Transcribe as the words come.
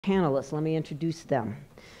Panelists, let me introduce them.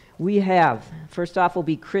 We have, first off will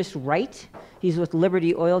be Chris Wright. He's with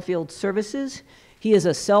Liberty Oilfield Services. He is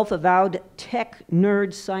a self-avowed tech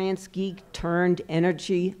nerd, science geek turned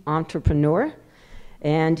energy entrepreneur.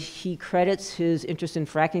 And he credits his interest in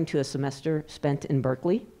fracking to a semester spent in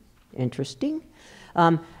Berkeley. Interesting.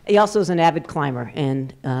 He also is an avid climber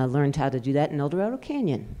and learned how to do that in El Dorado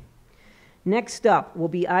Canyon. Next up will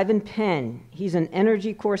be Ivan Penn. He's an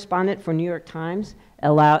energy correspondent for New York Times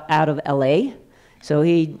out of LA. So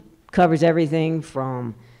he covers everything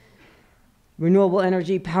from renewable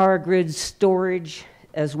energy, power grids, storage,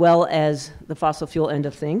 as well as the fossil fuel end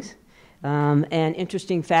of things. An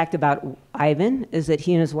interesting fact about Ivan is that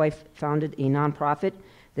he and his wife founded a nonprofit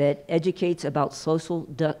that educates about social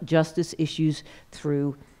justice issues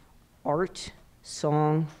through art,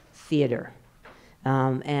 song, theater.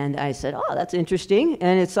 And I said, oh, that's interesting.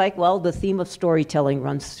 And it's like, well, the theme of storytelling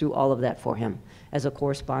runs through all of that for him as a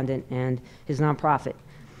correspondent and his nonprofit.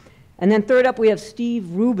 And then third up, we have Steve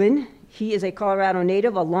Rubin. He is a Colorado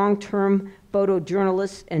native, a long-term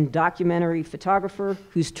photojournalist and documentary photographer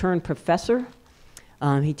who's turned professor.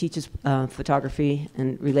 He teaches photography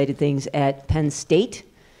and related things at Penn State.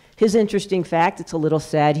 His interesting fact, it's a little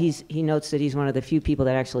sad, he notes that he's one of the few people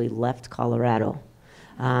that actually left Colorado.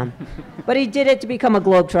 But he did it to become a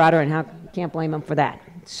globetrotter, and can't blame him for that.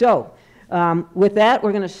 So with that,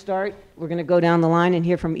 we're going to start. We're going to go down the line and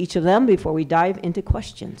hear from each of them before we dive into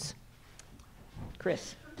questions.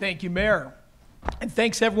 Chris. Thank you, Mayor. And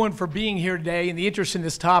thanks, everyone, for being here today and the interest in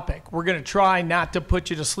this topic. We're going to try not to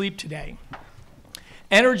put you to sleep today.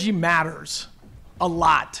 Energy matters a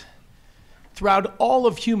lot. Throughout all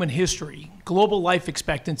of human history, global life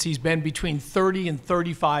expectancy has been between 30 and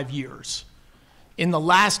 35 years. In the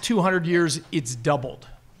last 200 years, it's doubled.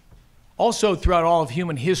 Also, throughout all of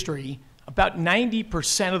human history, about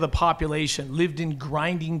 90% of the population lived in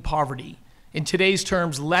grinding poverty. In today's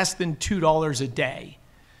terms, less than $2 a day.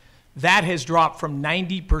 That has dropped from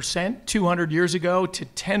 90% 200 years ago to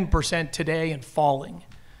 10% today and falling.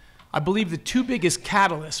 I believe the two biggest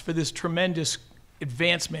catalysts for this tremendous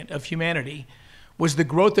advancement of humanity was the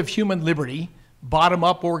growth of human liberty,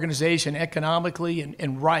 bottom-up organization economically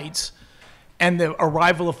and rights, and the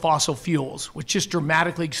arrival of fossil fuels, which just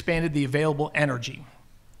dramatically expanded the available energy.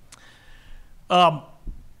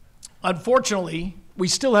 Unfortunately, we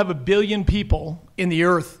still have 1 billion people in the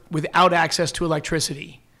earth without access to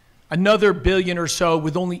electricity. Another billion or so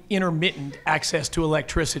with only intermittent access to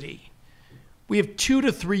electricity. We have 2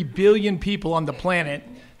 to 3 billion people on the planet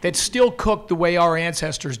that still cook the way our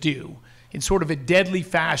ancestors do, in sort of a deadly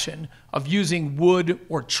fashion of using wood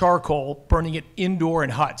or charcoal, burning it indoor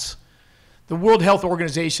in huts. The World Health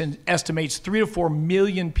Organization estimates 3 to 4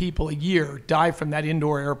 million people a year die from that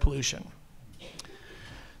indoor air pollution.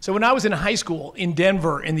 So when I was in high school in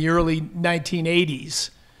Denver in the early 1980s,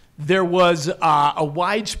 there was a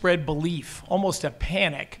widespread belief, almost a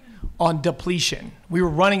panic, on depletion. We were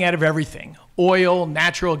running out of everything: oil,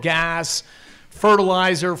 natural gas,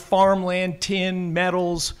 fertilizer, farmland, tin,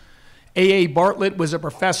 metals. A.A. Bartlett was a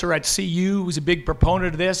professor at CU who was a big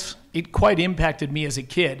proponent of this. It quite impacted me as a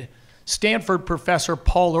kid. Stanford professor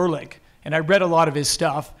Paul Ehrlich, and I read a lot of his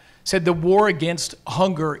stuff, said the war against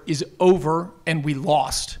hunger is over and we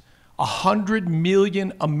lost. 100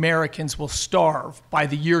 million Americans will starve by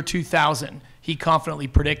the year 2000, he confidently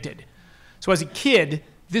predicted. So as a kid,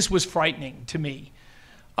 this was frightening to me.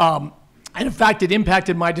 And in fact, it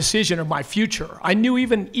impacted my decision of my future. I knew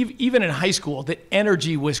even in high school that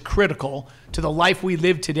energy was critical to the life we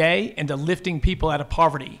live today and to lifting people out of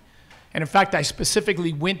poverty. And in fact, I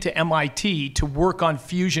specifically went to MIT to work on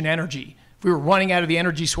fusion energy. If we were running out of the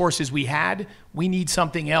energy sources we had, we need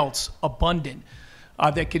something else abundant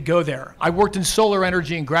that could go there. I worked in solar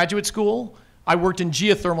energy in graduate school. I worked in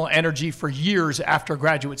geothermal energy for years after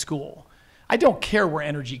graduate school. I don't care where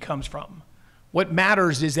energy comes from. What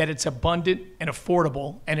matters is that it's abundant and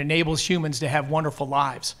affordable and enables humans to have wonderful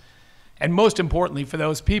lives. And most importantly, for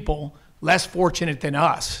those people less fortunate than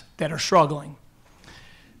us that are struggling.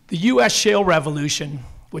 The US shale revolution,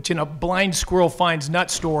 which in a blind squirrel finds nut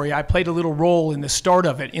story, I played a little role in the start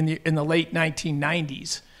of it in the late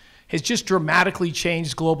 1990s, has just dramatically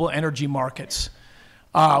changed global energy markets.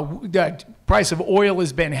 The price of oil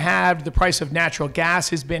has been halved. The price of natural gas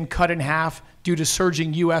has been cut in half due to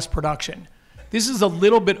surging US production. This is a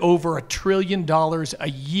little bit over $1 trillion a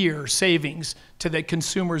year savings to the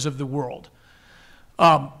consumers of the world.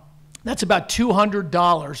 That's about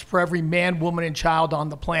 $200 for every man, woman, and child on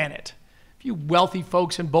the planet. A few wealthy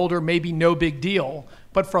folks in Boulder, maybe no big deal,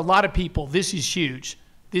 but for a lot of people, this is huge.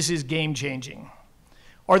 This is game-changing.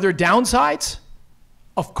 Are there downsides?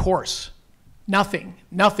 Of course.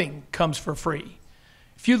 Nothing comes for free.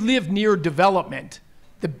 If you live near development,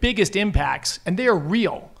 the biggest impacts, and they are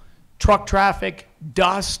real, truck traffic,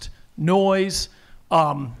 dust, noise,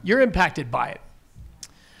 you're impacted by it.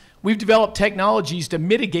 We've developed technologies to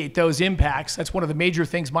mitigate those impacts. That's one of the major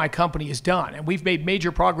things my company has done, and we've made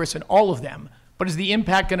major progress in all of them. But is the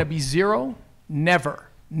impact going to be zero? Never,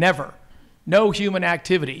 never. No human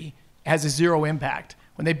activity has a zero impact.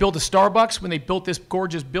 When they built a Starbucks, when they built this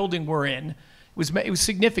gorgeous building we're in, it was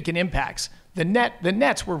significant impacts. The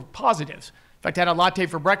nets were positives. In fact, I had a latte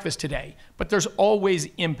for breakfast today, but there's always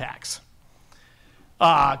impacts.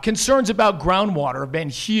 Concerns about groundwater have been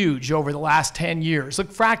huge over the last 10 years. Look,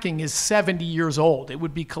 fracking is 70 years old. It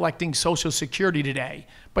would be collecting Social Security today.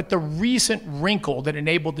 But the recent wrinkle that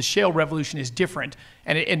enabled the shale revolution is different,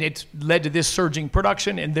 and it's led to this surging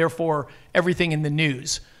production and therefore everything in the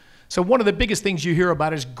news. So one of the biggest things you hear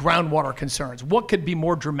about is groundwater concerns. What could be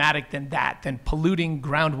more dramatic than that, than polluting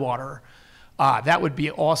groundwater? That would be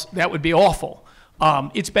awful.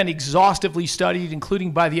 It's been exhaustively studied,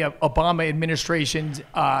 including by the Obama administration's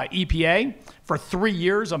EPA for 3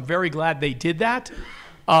 years. I'm very glad they did that.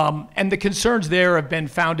 And the concerns there have been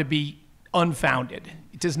found to be unfounded.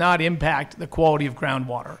 It does not impact the quality of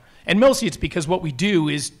groundwater. And mostly it's because what we do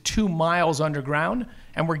is 2 miles underground,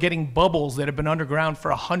 and we're getting bubbles that have been underground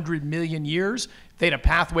for 100 million years. If they had a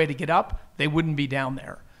pathway to get up, they wouldn't be down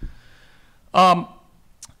there.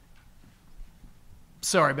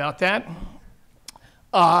 Sorry about that.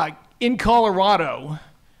 In Colorado,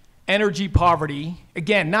 energy poverty,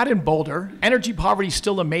 again, not in Boulder, energy poverty is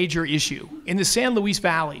still a major issue. In the San Luis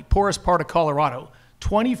Valley, poorest part of Colorado,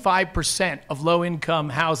 25% of low-income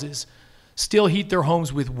houses still heat their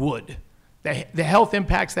homes with wood. The health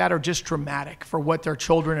impacts that are just dramatic for what their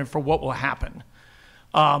children and for what will happen.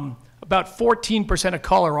 About 14% of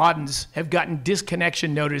Coloradans have gotten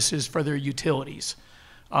disconnection notices for their utilities.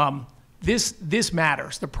 This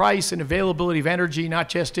matters. The price and availability of energy, not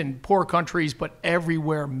just in poor countries, but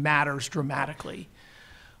everywhere, matters dramatically.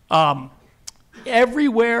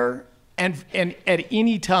 Everywhere and at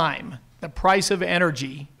any time, the price of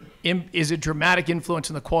energy is a dramatic influence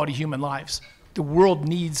on the quality of human lives. The world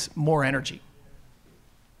needs more energy.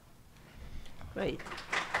 Great.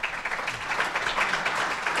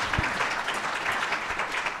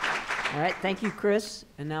 All right, thank you, Chris.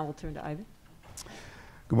 And now we'll turn to Ivan.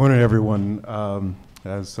 Good morning, everyone.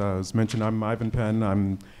 As was mentioned, I'm Ivan Penn.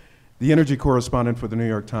 I'm the energy correspondent for the New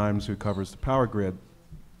York Times who covers the power grid.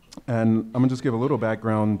 And I'm going to just give a little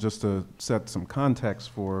background just to set some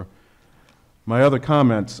context for my other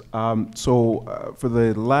comments. For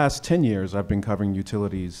the last 10 years, I've been covering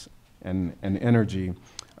utilities and energy.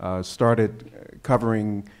 Started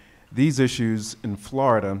covering these issues in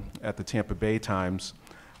Florida at the Tampa Bay Times.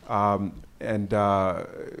 Prior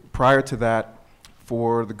to that,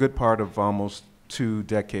 for the good part of almost 2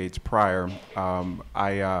 decades prior,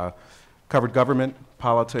 I covered government,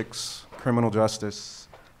 politics, criminal justice,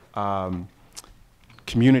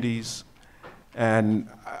 communities, and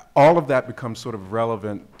all of that becomes sort of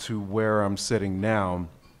relevant to where I'm sitting now,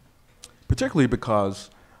 particularly because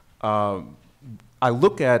I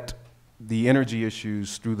look at the energy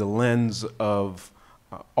issues through the lens of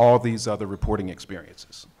all these other reporting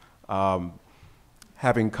experiences.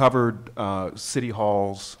 Having covered city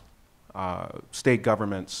halls, state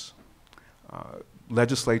governments,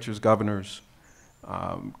 legislatures, governors,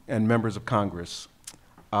 and members of Congress,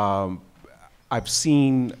 I've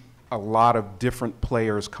seen a lot of different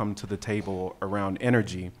players come to the table around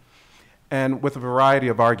energy, and with a variety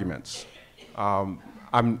of arguments. I'm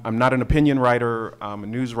not an opinion writer, I'm a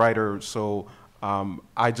news writer, so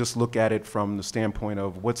I just look at it from the standpoint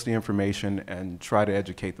of what's the information and try to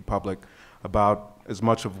educate the public about as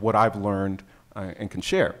much of what I've learned and can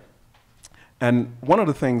share. And one of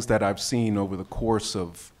the things that I've seen over the course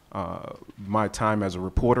of my time as a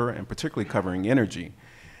reporter, and particularly covering energy,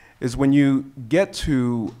 is when you get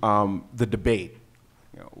to the debate,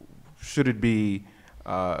 should it be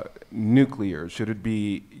nuclear, should it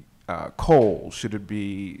be coal, should it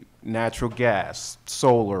be natural gas,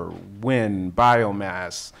 solar, wind,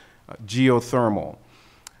 biomass, geothermal,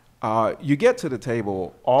 you get to the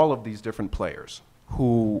table all of these different players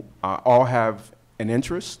who all have an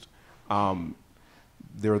interest.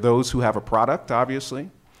 There are those who have a product,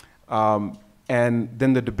 obviously, and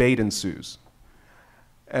then the debate ensues.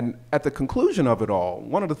 And at the conclusion of it all,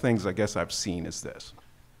 one of the things I guess I've seen is this,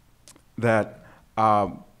 that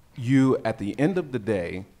you, at the end of the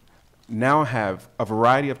day, now have a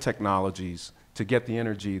variety of technologies to get the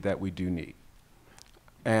energy that we do need.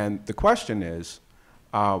 And the question is,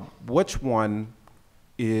 which one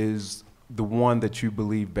is the one that you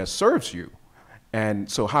believe best serves you? And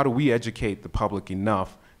so how do we educate the public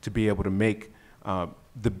enough to be able to make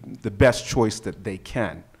the best choice that they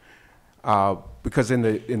can? Because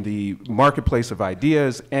in the marketplace of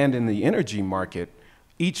ideas and in the energy market,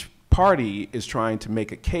 each party is trying to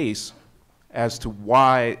make a case as to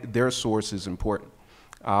why their source is important.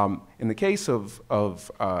 In the case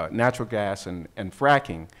of natural gas and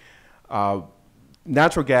fracking,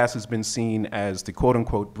 natural gas has been seen as the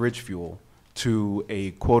quote-unquote bridge fuel to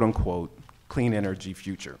a quote-unquote clean energy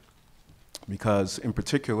future. Because in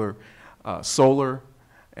particular, solar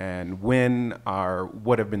and wind are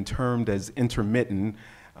what have been termed as intermittent.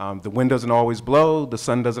 The wind doesn't always blow, the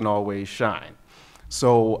sun doesn't always shine.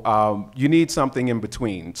 So you need something in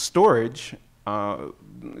between. Storage,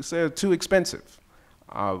 say, too expensive.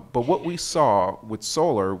 But what we saw with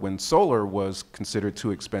solar, when solar was considered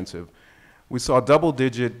too expensive, we saw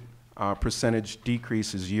double-digit percentage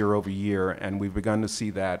decreases year over year, and we've begun to see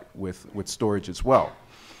that with storage as well.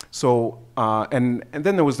 So, and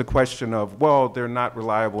then there was the question of, well, they're not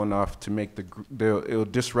reliable enough to make it'll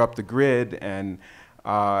disrupt the grid, and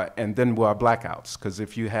then we'll have blackouts. Because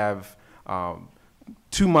if you have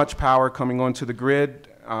too much power coming onto the grid,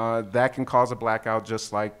 that can cause a blackout,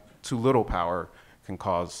 just like too little power can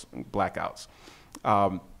cause blackouts.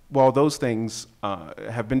 Well, those things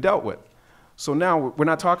have been dealt with. So now we're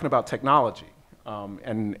not talking about technology.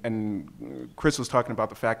 And Chris was talking about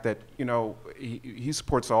the fact that, you know, he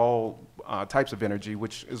supports all types of energy,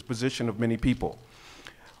 which is the position of many people.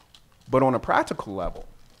 But on a practical level,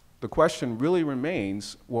 the question really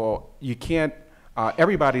remains, well, you can't,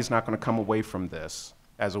 everybody's not going to come away from this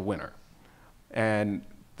as a winner. And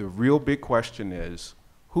the real big question is,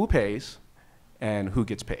 who pays and who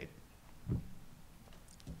gets paid?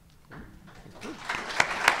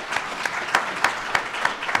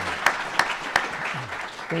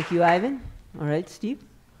 Thank you, Ivan. All right, Steve.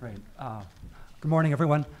 Great. Good morning,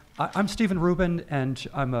 everyone. I'm Stephen Rubin, and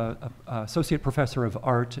I'm an associate professor of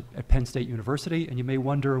art at Penn State University. And you may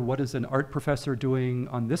wonder, what is an art professor doing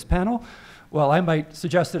on this panel? Well, I might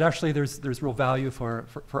suggest that actually there's real value for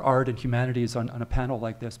art and humanities on a panel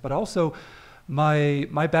like this. But also,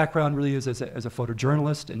 my background really is as a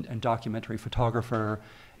photojournalist and documentary photographer.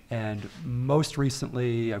 And most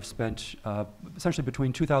recently, I've spent essentially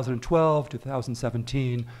between 2012 to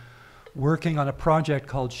 2017 working on a project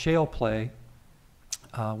called Shale Play,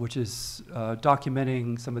 which is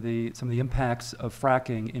documenting some of the impacts of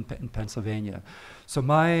fracking in Pennsylvania. So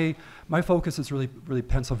my focus is really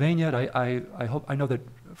Pennsylvania. I know that,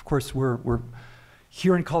 of course, we're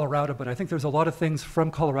here in Colorado, but I think there's a lot of things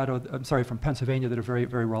from from Pennsylvania that are very,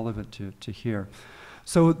 very relevant to here.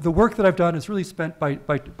 So the work that I've done is really spent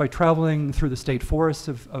by traveling through the state forests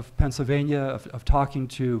of Pennsylvania, of talking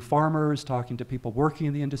to farmers, talking to people working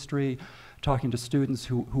in the industry, talking to students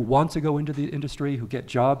who want to go into the industry, who get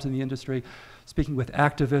jobs in the industry, speaking with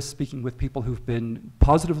activists, speaking with people who've been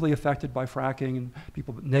positively affected by fracking and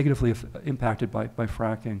people negatively impacted by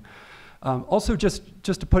fracking. Also, just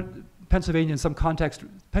to put Pennsylvania in some context,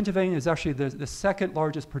 Pennsylvania is actually the second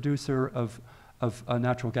largest producer of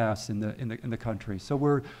natural gas in the country. So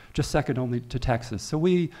we're just second only to Texas. So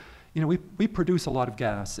we produce a lot of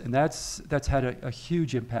gas, and that's had a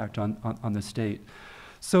huge impact on the state.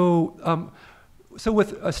 So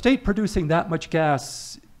with a state producing that much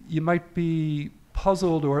gas, you might be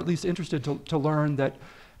puzzled or at least interested to learn that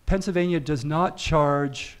Pennsylvania does not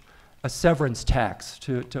charge a severance tax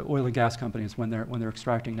to oil and gas companies when they're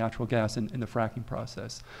extracting natural gas in the fracking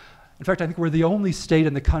process. In fact, I think we're the only state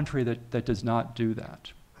in the country that does not do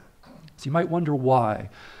that. So you might wonder why.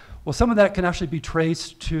 Well, some of that can actually be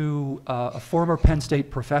traced to a former Penn State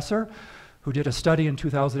professor who did a study in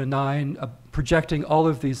 2009 projecting all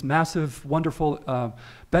of these massive, wonderful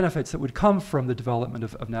benefits that would come from the development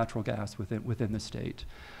of natural gas within the state.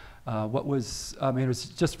 It was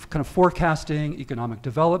just kind of forecasting economic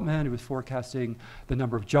development. It was forecasting the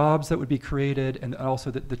number of jobs that would be created and also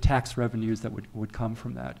the tax revenues that would come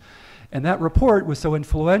from that. And that report was so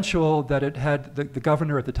influential that it had the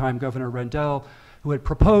governor at the time, Governor Rendell, who had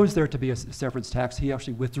proposed there to be a severance tax. He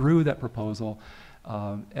actually withdrew that proposal.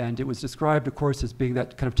 And it was described, of course, as being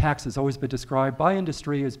that kind of tax has always been described by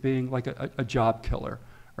industry as being like a job killer,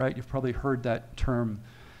 right? You've probably heard that term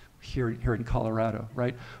here in Colorado,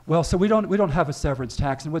 right? Well, so we don't have a severance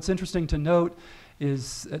tax, and what's interesting to note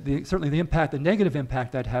is certainly the negative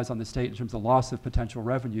impact that has on the state in terms of loss of potential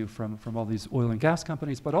revenue from all these oil and gas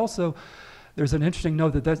companies, but also there's an interesting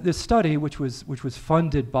note that this study, which was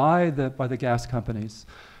funded by the gas companies,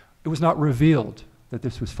 it was not revealed that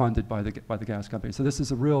this was funded by the gas company. So this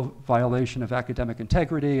is a real violation of academic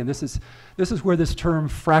integrity, and this is where this term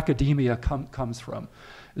fracademia comes from.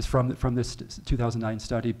 Is from this 2009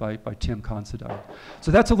 study by Tim Considine.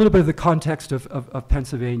 So that's a little bit of the context of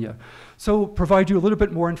Pennsylvania. So provide you a little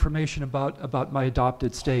bit more information about my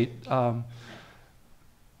adopted state.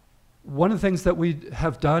 One of the things that we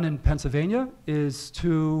have done in Pennsylvania is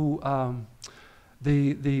to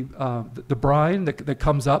the brine that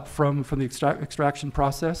comes up from the extraction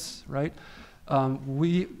process, right?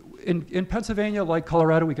 In Pennsylvania, like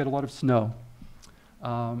Colorado, we get a lot of snow.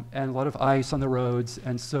 And a lot of ice on the roads,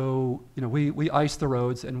 and so we ice the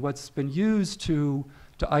roads. And what's been used to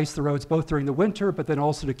ice the roads, both during the winter, but then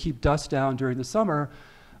also to keep dust down during the summer,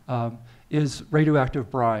 is radioactive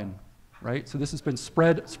brine, right? So this has been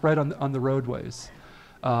spread on the roadways,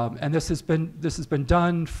 and this has been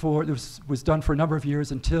done for was done for a number of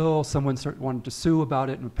years until someone wanted to sue about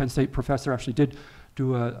it, and a Penn State professor actually did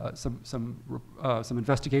do some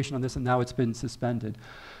investigation on this, and now it's been suspended.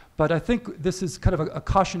 But I think this is kind of a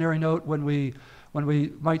cautionary note when we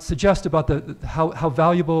might suggest about how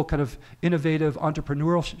valuable kind of innovative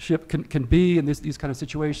entrepreneurship can be in these kind of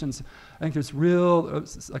situations. I think there's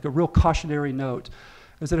a real cautionary note.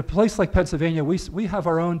 Is that a place like Pennsylvania, we have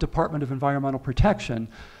our own Department of Environmental Protection,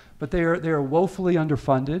 but they are woefully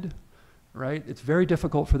underfunded, right? It's very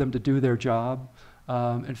difficult for them to do their job.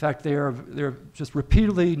 In fact, they're just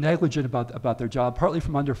repeatedly negligent about their job, partly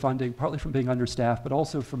from underfunding, partly from being understaffed, but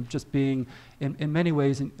also from just being, in many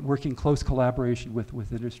ways, working close collaboration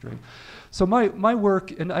with industry. So my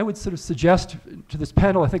work, and I would sort of suggest to this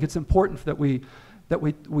panel, I think it's important that we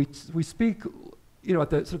speak, at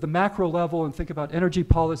the sort of the macro level and think about energy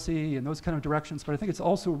policy and those kind of directions. But I think it's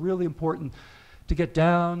also really important to get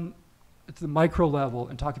down to the micro level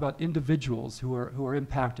and talk about individuals who are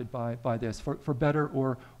impacted by this for better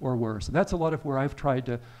or worse. And that's a lot of where I've tried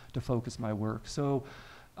to focus my work. So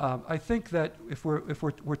I think that if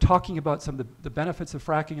we're talking about some of the benefits of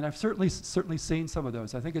fracking, and I've certainly seen some of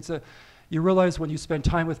those. I think you realize when you spend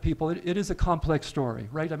time with people, it is a complex story,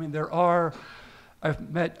 right? I mean, I've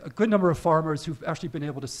met a good number of farmers who've actually been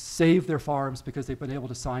able to save their farms because they've been able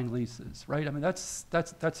to sign leases, right? I mean, that's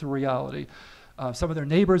a reality. Some of their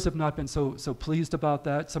neighbors have not been so pleased about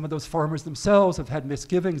that. Some of those farmers themselves have had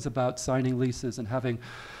misgivings about signing leases and having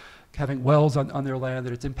wells on their land,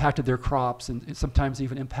 that it's impacted their crops and it sometimes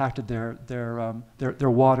even impacted their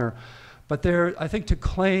water. But I think to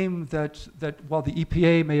claim that while the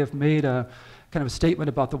EPA may have made a kind of a statement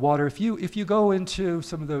about the water, if you go into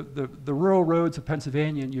some of the rural roads of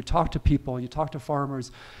Pennsylvania and you talk to people, you talk to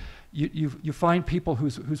farmers, you find people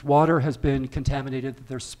whose water has been contaminated, that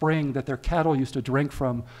their spring that their cattle used to drink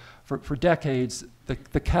from for decades,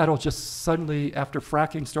 the cattle just suddenly, after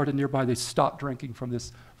fracking started nearby, they stopped drinking from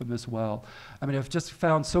this well. I mean, I've just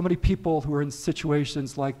found so many people who are in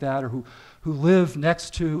situations like that, or who live in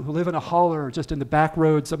a holler or just in the back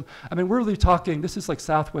roads. I mean, we're really talking, this is like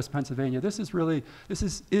Southwest Pennsylvania. This is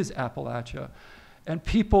Appalachia. And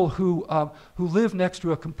people who live next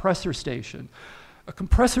to a compressor station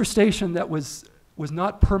that was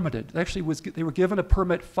not permitted. Actually, they were given a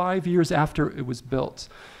permit 5 years after it was built.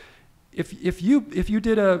 If you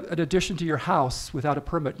did an addition to your house without a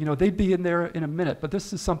permit, they'd be in there in a minute. But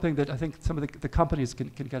this is something that I think some of the companies can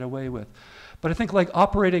get away with. But I think like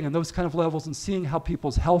operating on those kind of levels and seeing how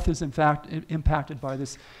people's health is in fact impacted by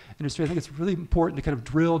this industry, I think it's really important to kind of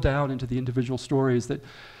drill down into the individual stories that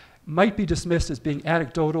might be dismissed as being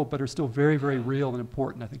anecdotal, but are still very, very real and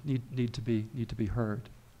important. I think need to be heard.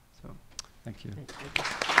 So, thank you.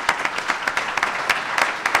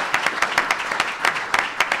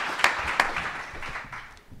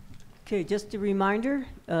 Okay, just a reminder,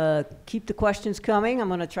 keep the questions coming. I'm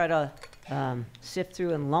going to try to sift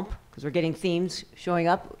through and lump, because we're getting themes showing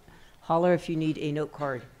up. Holler if you need a note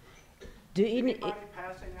card. Anybody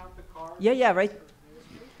passing out the card? Yeah, right.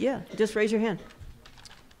 Yeah, just raise your hand.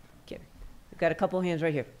 Okay, we've got a couple hands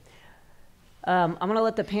right here. I'm going to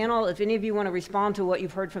let the panel, if any of you want to respond to what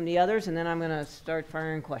you've heard from the others, and then I'm going to start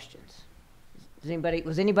firing questions.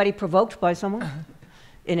 Was anybody provoked by someone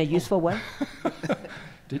in a useful way?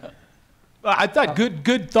 I thought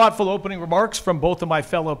good, thoughtful opening remarks from both of my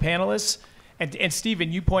fellow panelists. And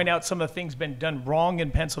Stephen, you point out some of the things been done wrong in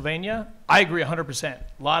Pennsylvania. I agree 100%.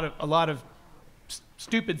 A lot of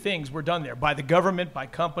stupid things were done there by the government, by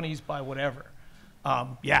companies, by whatever.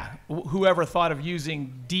 Whoever thought of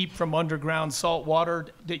using deep from underground salt water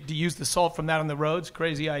to use the salt from that on the roads?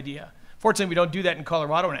 Crazy idea. Fortunately, we don't do that in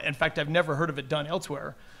Colorado. In fact, I've never heard of it done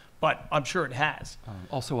elsewhere, but I'm sure it has.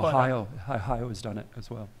 Also, Ohio has done it as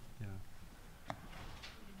well. Yeah.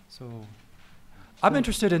 So, I'm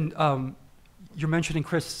interested in you're mentioning,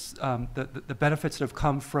 Chris, the benefits that have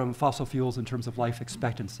come from fossil fuels in terms of life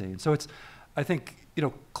expectancy. And so I think,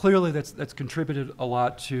 clearly that's contributed a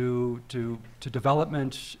lot to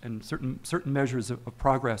development and certain measures of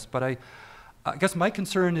progress. But I guess my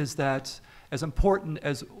concern is that as important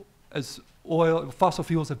as fossil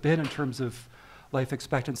fuels have been in terms of life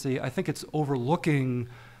expectancy, I think it's overlooking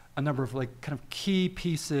a number of kind of key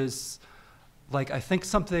pieces. I think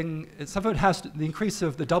some of it has the increase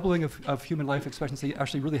of the doubling of human life expectancy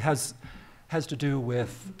actually really has to do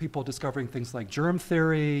with people discovering things like germ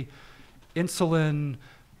theory, insulin,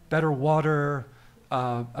 better water.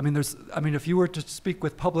 If you were to speak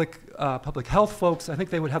with public health folks, I think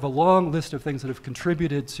they would have a long list of things that have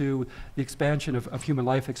contributed to the expansion of human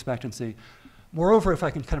life expectancy. Moreover, if I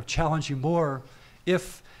can kind of challenge you more,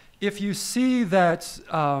 if you see that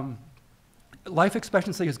life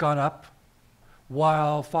expectancy has gone up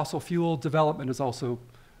while fossil fuel development has also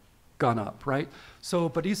gone up, right? So,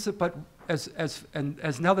 but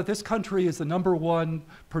as now that this country is the #1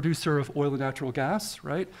 producer of oil and natural gas,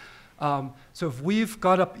 right? So if we've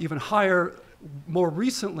got up even higher, more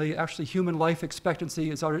recently, actually human life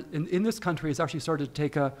expectancy in this country has actually started to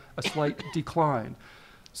take a slight decline.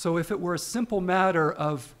 So if it were a simple matter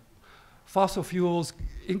of fossil fuels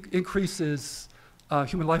increases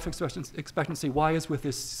human life expectancy, why is with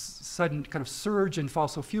this sudden kind of surge in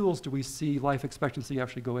fossil fuels do we see life expectancy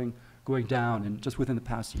actually going down and just within the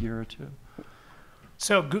past year or two?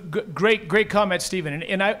 So great comment, Stephen.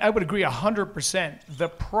 And I would agree 100%. The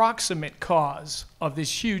proximate cause of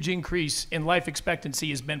this huge increase in life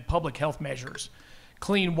expectancy has been public health measures,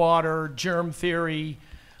 clean water, germ theory,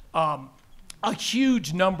 a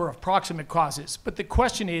huge number of proximate causes. But the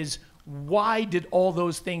question is, why did all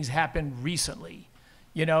those things happen recently?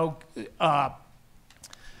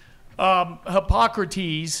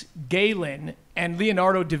 Hippocrates, Galen, and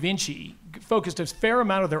Leonardo da Vinci focused a fair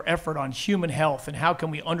amount of their effort on human health and how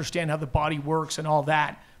can we understand how the body works and all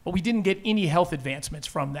that, but we didn't get any health advancements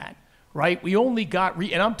from that, right? We only got,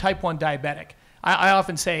 and I'm type 1 diabetic. I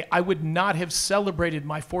often say I would not have celebrated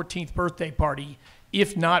my 14th birthday party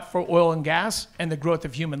if not for oil and gas and the growth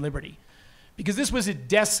of human liberty. Because this was a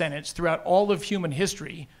death sentence throughout all of human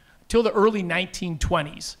history till the early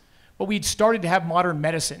 1920s. But we'd started to have modern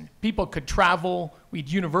medicine. People could travel, we had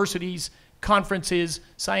universities, conferences,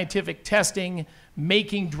 scientific testing,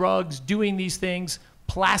 making drugs, doing these things.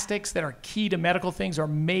 Plastics that are key to medical things are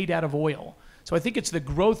made out of oil. So I think it's the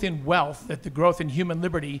growth in wealth, that the growth in human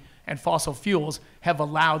liberty and fossil fuels have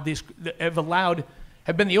been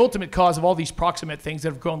the ultimate cause of all these proximate things that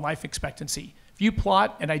have grown life expectancy. If you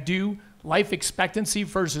plot, and I do, life expectancy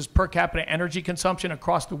versus per capita energy consumption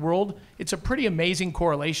across the world, it's a pretty amazing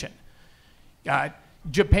correlation.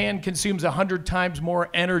 Japan consumes 100 times more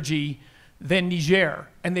energy than Niger,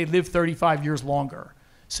 and they live 35 years longer.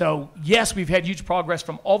 So yes, we've had huge progress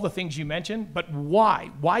from all the things you mentioned, but why?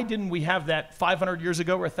 Why didn't we have that 500 years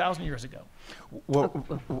ago or 1,000 years ago? Well,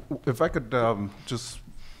 if I could just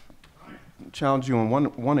challenge you in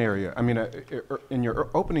one area. I mean, in your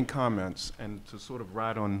opening comments, and to sort of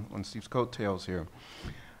ride on Steve's coattails here,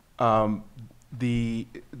 the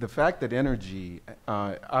fact that energy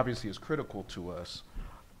obviously is critical to us.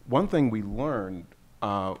 One thing we learned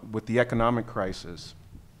with the economic crisis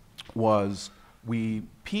was we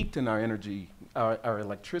peaked in our energy, our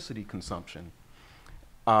electricity consumption.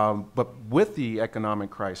 But with the economic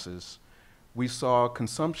crisis, we saw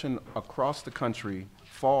consumption across the country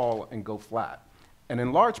fall and go flat, and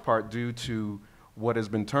in large part due to what has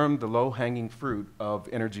been termed the low-hanging fruit of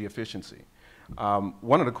energy efficiency.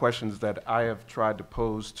 One of the questions that I have tried to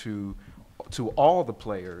pose to all the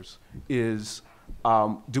players is,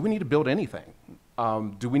 do we need to build anything?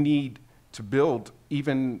 Do we need to build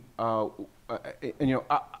even,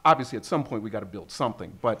 obviously at some point we got to build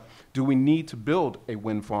something, but do we need to build a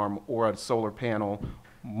wind farm or a solar panel,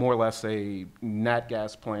 more or less a nat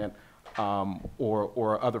gas plant,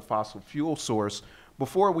 or other fossil fuel source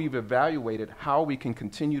before we've evaluated how we can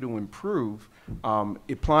continue to improve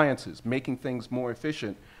appliances, making things more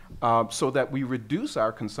efficient so that we reduce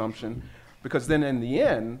our consumption? Because then in the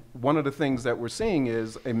end, one of the things that we're seeing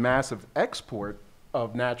is a massive export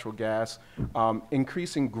of natural gas,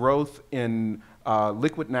 increasing growth in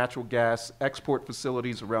liquid natural gas export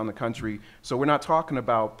facilities around the country. So we're not talking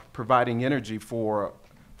about providing energy for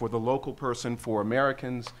the local person, for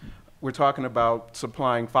Americans. We're talking about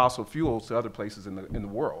supplying fossil fuels to other places in the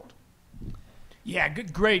world. Yeah,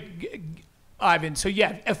 great, Ivan. So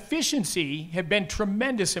yeah, efficiency have been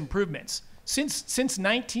tremendous improvements. Since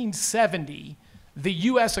 1970, the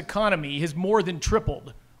U.S. economy has more than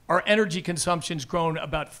tripled. Our energy consumption's grown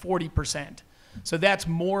about 40%. So that's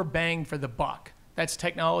more bang for the buck. That's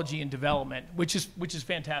technology and development, which is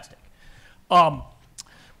fantastic. Well,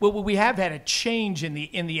 we have had a change in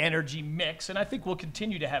the energy mix, and I think we'll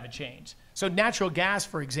continue to have a change. So natural gas,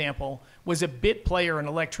 for example, was a bit player in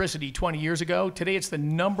electricity 20 years ago. Today, it's the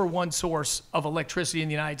 #1 source of electricity in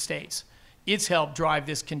the United States. It's helped drive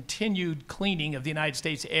this continued cleaning of the United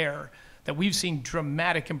States air that we've seen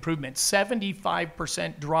dramatic improvement.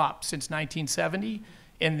 75% drop since 1970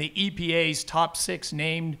 in the EPA's top 6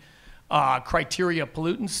 named criteria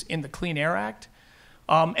pollutants in the Clean Air Act.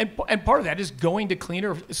 And part of that is going to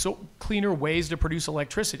cleaner ways to produce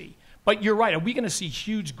electricity. But you're right, are we going to see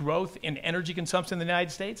huge growth in energy consumption in the United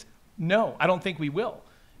States? No, I don't think we will.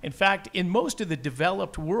 In fact, in most of the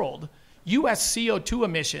developed world, US CO2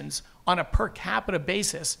 emissions on a per capita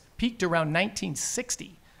basis peaked around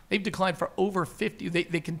 1960. They've declined for over 50.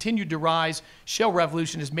 They continued to rise. Shale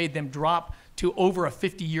revolution has made them drop to over a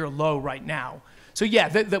 50-year low right now. So yeah,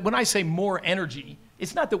 when I say more energy,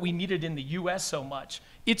 it's not that we need it in the US so much.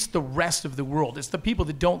 It's the rest of the world. It's the people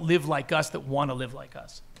that don't live like us that want to live like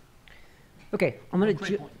us. Okay,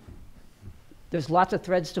 there's lots of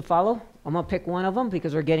threads to follow. I'm going to pick one of them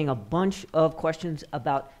because we're getting a bunch of questions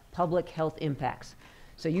about public health impacts.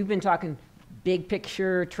 So you've been talking big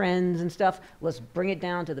picture trends and stuff. Let's bring it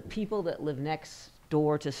down to the people that live next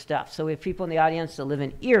door to stuff. So we have people in the audience that live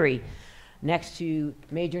in Erie, next to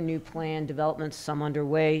major new plan developments, some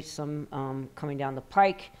underway, some coming down the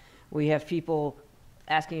pike. We have people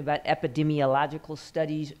asking about epidemiological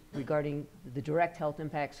studies regarding the direct health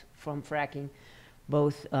impacts from fracking,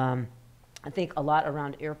 both, I think, a lot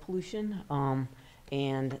around air pollution,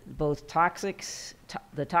 and both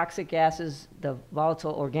the toxic gases, the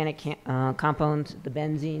volatile organic compounds, the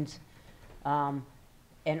benzenes,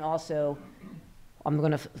 and also, I'm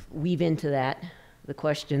going to weave into that the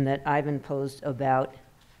question that Ivan posed about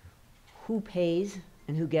who pays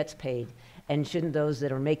and who gets paid, and shouldn't those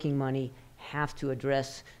that are making money have to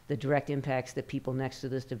address the direct impacts that people next to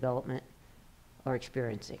this development are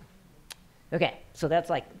experiencing? Okay, so that's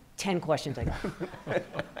like 10 questions I got.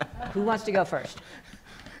 Who wants to go first?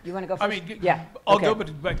 You want to go first? I mean, yeah. I'll Okay. go,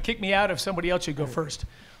 but kick me out if somebody else should go first.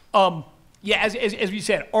 Yeah, as we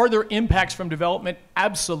said, are there impacts from development?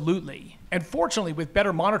 Absolutely. And fortunately, with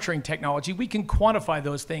better monitoring technology, we can quantify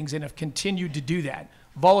those things and have continued to do that.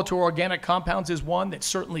 Volatile organic compounds is one that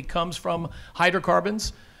certainly comes from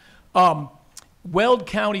hydrocarbons. Weld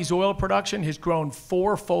County's oil production has grown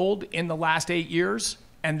 4-fold in the last 8 years,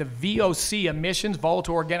 and the VOC emissions,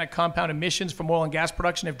 volatile organic compound emissions from oil and gas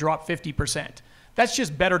production, have dropped 50%. That's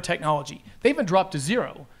just better technology. They haven't dropped to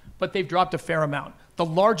 0, but they've dropped a fair amount. The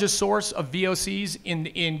largest source of VOCs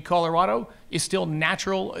in Colorado is still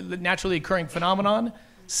naturally occurring phenomenon.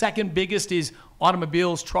 Second biggest is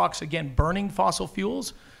automobiles, trucks, again, burning fossil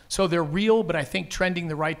fuels. So they're real, but I think trending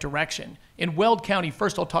the right direction. In Weld County,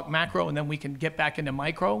 first I'll talk macro and then we can get back into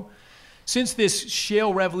micro. Since this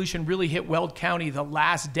shale revolution really hit Weld County the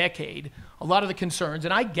last decade, a lot of the concerns,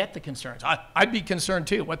 and I get the concerns. I'd be concerned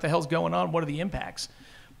too. What the hell's going on? What are the impacts?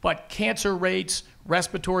 But cancer rates,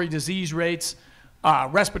 respiratory disease rates,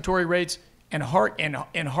 and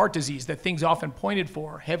heart disease that things often pointed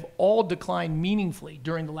for have all declined meaningfully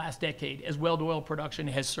during the last decade as weld oil production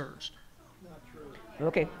has surged.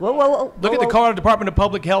 Okay. Whoa. Look at the Colorado Department of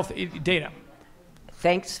Public Health data.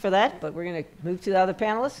 Thanks for that, but we're going to move to the other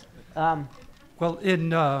panelists. Well,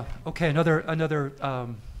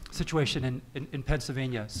 another situation in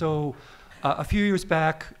Pennsylvania. So a few years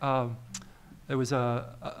back, there was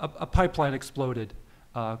a pipeline exploded,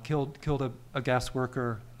 killed a gas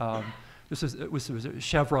worker. It was a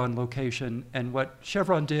Chevron location, and what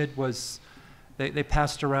Chevron did was they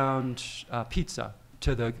passed around pizza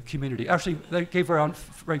to the community. Actually, they gave around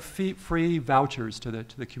free vouchers to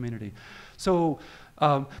the community. So,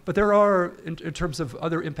 but there are, in terms of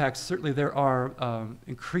other impacts, certainly there are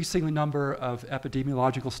increasingly number of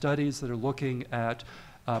epidemiological studies that are looking at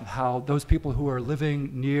how those people who are living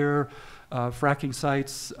near fracking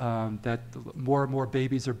sites, that more and more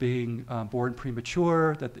babies are being born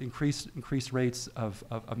premature, that increased rates of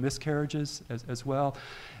miscarriages as well.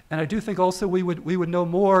 And I do think also we would know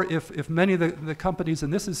more if many of the companies,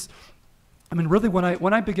 and this is, I mean, really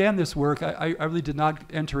when I began this work, I really did not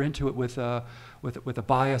enter into it with a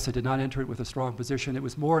bias. I did not enter it with a strong position. It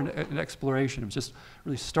was more an exploration. It was just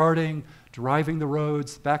really starting, driving the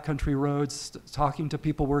roads, backcountry roads, talking to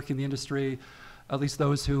people working in the industry, at least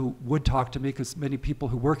those who would talk to me, because many people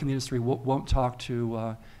who work in the industry won't talk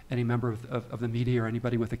to any member of the media or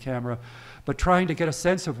anybody with a camera, but trying to get a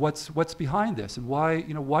sense of what's behind this and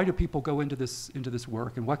why do people go into this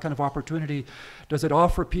work, and what kind of opportunity does it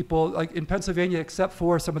offer people? Like in Pennsylvania, except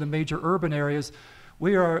for some of the major urban areas,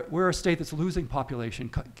 we're a state that's losing population.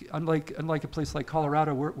 Unlike a place like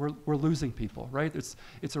Colorado, we're losing people, right?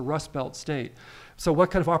 It's a Rust Belt state. So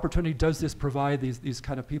what kind of opportunity does this provide these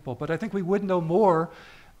kind of people? But I think we would know more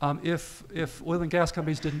if oil and gas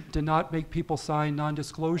companies did not make people sign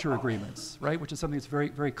non-disclosure agreements, right? Which is something that's very,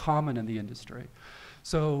 very common in the industry.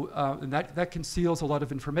 So and that conceals a lot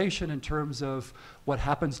of information in terms of what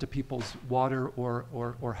happens to people's water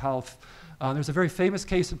or health. There's a very famous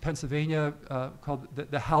case in Pennsylvania called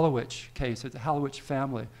the Hallowich case. It's the Hallowich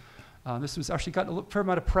family. This was actually gotten a fair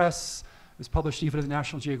amount of press. It was published even in the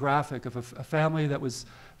National Geographic, of a family that was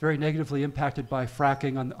very negatively impacted by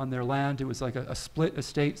fracking on their land. It was like a split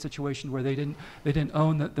estate situation where they didn't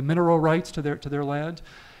own the mineral rights to their land.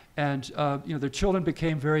 And their children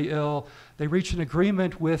became very ill. They reached an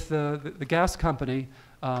agreement with the gas company,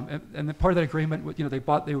 and the part of that agreement,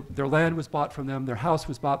 their land was bought from them, their house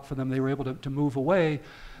was bought from them. They were able to move away.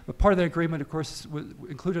 But part of that agreement, of course,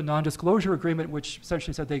 included a non-disclosure agreement, which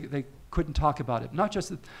essentially said they couldn't talk about it. Not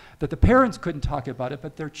just that the parents couldn't talk about it,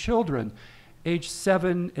 but their children, age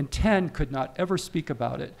 7 and 10, could not ever speak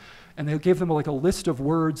about it. And they gave them like a list of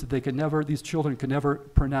words that these children could never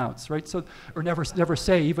pronounce, right? So, or never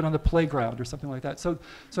say, even on the playground or something like that. So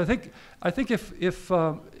I think if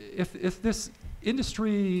this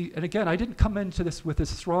industry, and again, I didn't come into this with this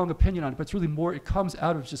strong opinion on it, but it's really more, it comes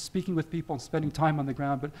out of just speaking with people and spending time on the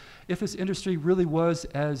ground. But if this industry really was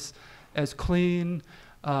as clean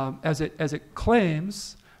as it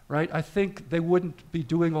claims, right, I think they wouldn't be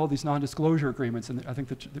doing all these non-disclosure agreements, and I think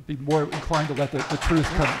that they'd be more inclined to let the truth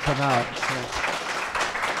come out. So.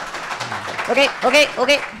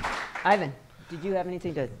 Okay. Ivan, did you have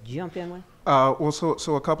anything to jump in with? Well,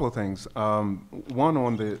 so a couple of things. One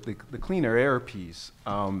on the cleaner air piece.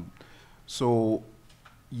 So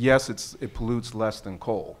yes, it pollutes less than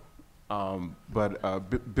coal.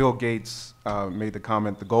 But Bill Gates made the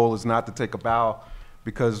comment, the goal is not to take a bow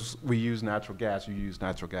because we use natural gas. You use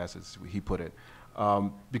natural gas, as he put it.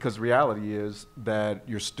 Because the reality is that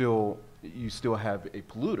you still have a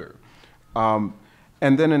polluter.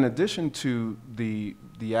 And then in addition to the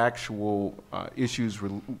actual issues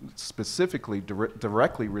specifically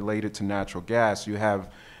directly related to natural gas, you have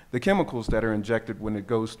the chemicals that are injected when it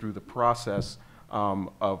goes through the process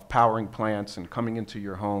of powering plants and coming into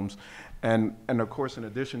your homes. And of course, in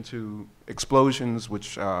addition to explosions,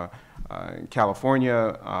 which in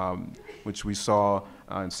California, which we saw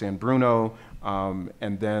in San Bruno,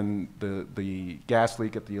 and then the gas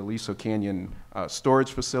leak at the Aliso Canyon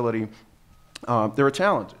storage facility, there are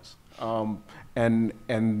challenges. And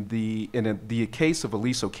in the case of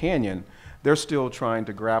Aliso Canyon, they're still trying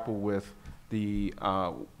to grapple with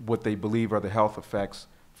what they believe are the health effects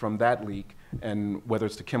from that leak, and whether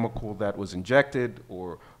it's the chemical that was injected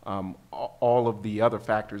or all of the other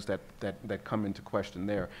factors that come into question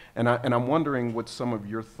there. And I'm wondering what some of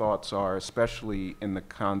your thoughts are, especially in the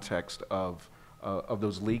context of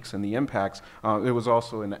those leaks and the impacts. It was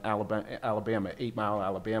also in Alabama, 8 Mile,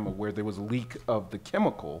 Alabama, where there was a leak of the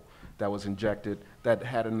chemical that was injected that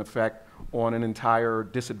had an effect on an entire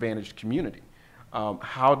disadvantaged community.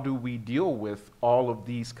 How do we deal with all of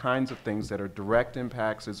these kinds of things that are direct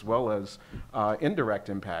impacts as well as indirect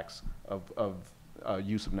impacts of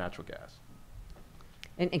use of natural gas?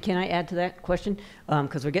 And can I add to that question?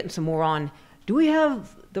 Because we're getting some more on, do we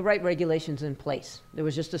have the right regulations in place? There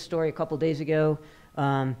was just a story a couple days ago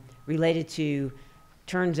related to,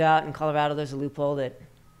 turns out in Colorado there's a loophole that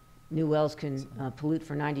new wells can pollute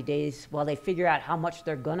for 90 days while they figure out how much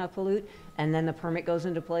they're gonna pollute, and then the permit goes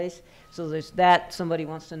into place. So there's that. Somebody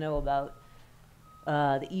wants to know about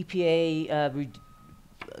the EPA,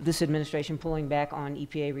 this administration pulling back on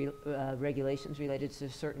EPA regulations related to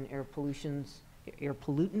certain air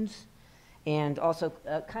pollutants, and also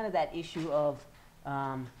kind of that issue of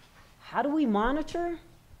how do we monitor,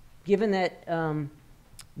 given that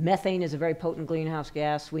methane is a very potent greenhouse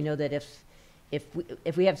gas. We know that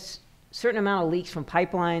if we have certain amount of leaks from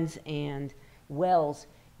pipelines and wells,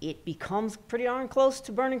 it becomes pretty darn close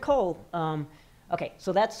to burning coal. Okay,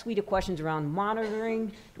 so that suite of questions around monitoring.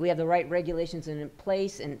 Do we have the right regulations in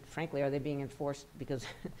place? And frankly, are they being enforced? Because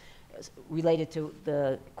related to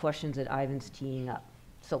the questions that Ivan's teeing up.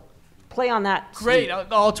 So play on that. Great.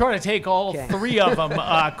 I'll try to take all three of them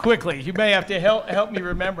quickly. You may have to help me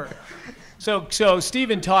remember. So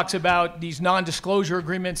Stephen talks about these non-disclosure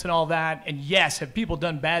agreements and all that, and yes, have people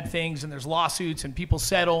done bad things and there's lawsuits and people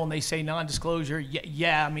settle and they say non-disclosure?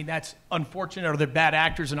 Yeah, I mean, that's unfortunate. Are there bad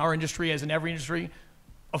actors in our industry as in every industry?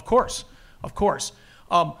 Of course, of course.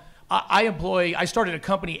 I started a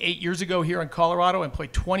company 8 years ago here in Colorado. I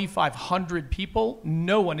employed 2,500 people.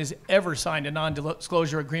 No one has ever signed a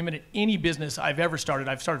non-disclosure agreement at any business I've ever started.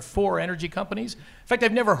 I've started 4 energy companies. In fact,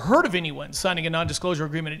 I've never heard of anyone signing a non-disclosure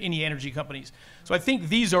agreement at any energy companies. So I think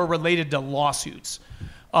these are related to lawsuits.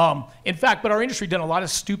 In fact, but our industry done a lot of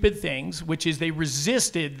stupid things, which is they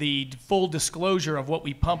resisted the full disclosure of what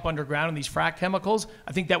we pump underground in these frac chemicals.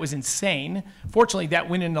 I think that was insane. Fortunately, that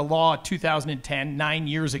went into law in 2010, 9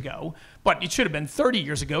 years ago. But it should have been 30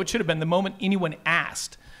 years ago. It should have been the moment anyone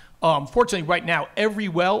asked. Fortunately, right now, every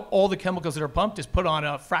well, all the chemicals that are pumped is put on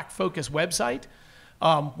a Frac Focus website.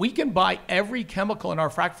 We can buy every chemical in our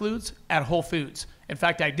frac fluids at Whole Foods. In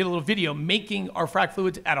fact, I did a little video making our frac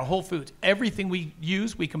fluids at a Whole Foods. Everything we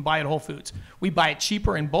use, we can buy at Whole Foods. We buy it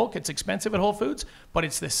cheaper in bulk. It's expensive at Whole Foods, but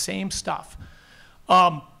it's the same stuff.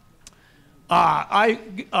 Ivan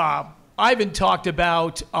talked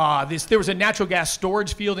about this. There was a natural gas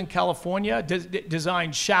storage field in California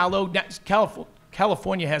designed shallow.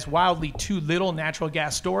 California has wildly too little natural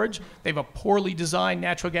gas storage. They have a poorly designed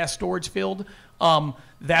natural gas storage field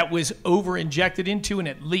that was over-injected into and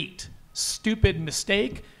it leaked. Stupid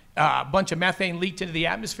mistake. A bunch of methane leaked into the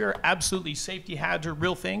atmosphere. Absolutely safety hazard,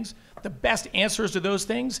 real things. The best answers to those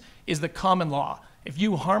things is the common law. If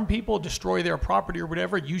you harm people, destroy their property or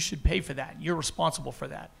whatever, you should pay for that. You're responsible for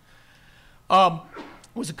that.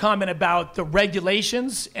 Was a comment about the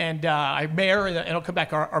regulations, and our mayor, and I'll come back,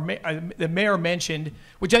 the mayor mentioned,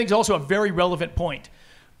 which I think is also a very relevant point.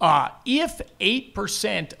 If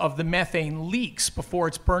 8% of the methane leaks before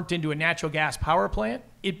it's burnt into a natural gas power plant,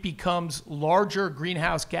 it becomes larger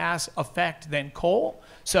greenhouse gas effect than coal.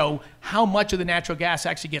 So how much of the natural gas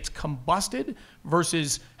actually gets combusted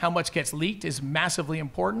versus how much gets leaked is massively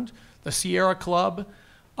important. The Sierra Club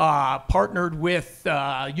partnered with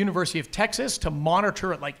University of Texas to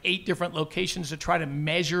monitor at like 8 different locations to try to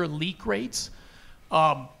measure leak rates.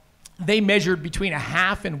 They measured between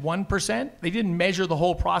 0.5% and 1%. They didn't measure the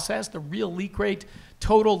whole process. The real leak rate,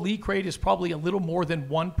 total leak rate is probably a little more than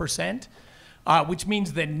 1%, which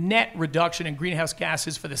means the net reduction in greenhouse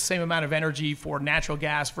gases for the same amount of energy for natural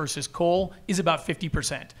gas versus coal is about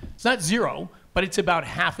 50%. It's not zero, but it's about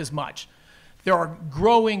half as much. There are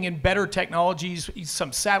growing and better technologies,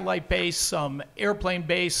 some satellite-based, some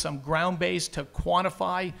airplane-based, some ground-based to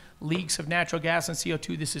quantify leaks of natural gas and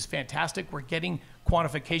CO2. This is fantastic. We're getting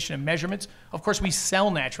quantification and measurements. Of course, we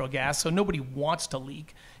sell natural gas, so nobody wants to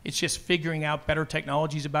leak. It's just figuring out better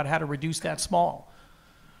technologies about how to reduce that small.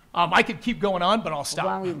 I could keep going on, but I'll stop.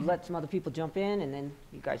 Why don't we let some other people jump in, and then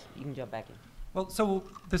you can jump back in. Well, so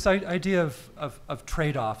this idea of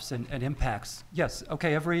trade-offs and impacts, yes,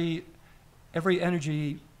 okay, every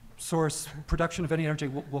energy source, production of any energy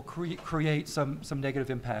will create some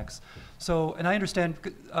negative impacts. So, and I understand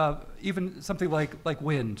even something like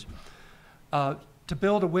wind. To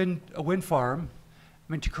build a wind farm,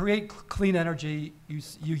 I mean, to create clean energy, you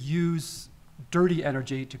use dirty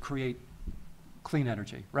energy to create clean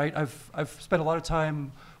energy, right? I've spent a lot of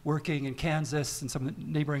time working in Kansas and some of the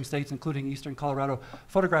neighboring states, including eastern Colorado,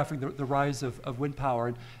 photographing the rise of wind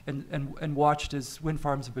power and watched as wind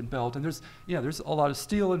farms have been built. And there's a lot of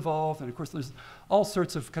steel involved, and of course there's all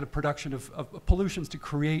sorts of kind of production of pollutions to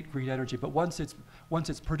create green energy. But once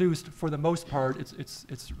it's produced, for the most part,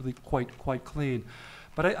 it's really quite clean.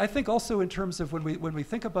 But I think also in terms of when we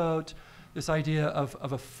think about this idea of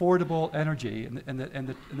affordable energy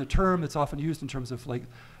and the term that's often used in terms of like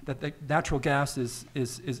that natural gas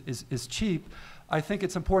is cheap, I think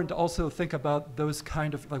it's important to also think about those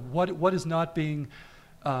kind of like what is not being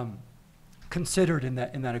considered in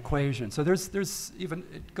that equation. So there's even,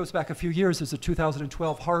 it goes back a few years, there's a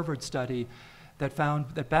 2012 Harvard study that found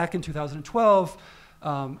that back in 2012,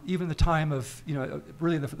 even the time of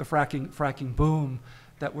really the fracking boom,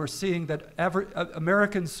 that we're seeing that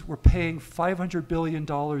Americans were paying $500 billion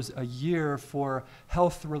a year for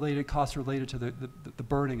health-related costs related to the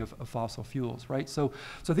burning of fossil fuels, right? So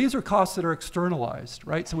these are costs that are externalized,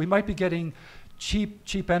 right? So we might be getting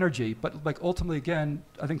cheap energy, but like ultimately, again,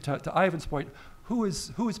 I think to Ivan's point, who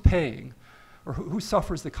is paying, or who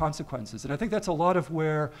suffers the consequences? And I think that's a lot of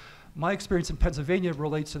where my experience in Pennsylvania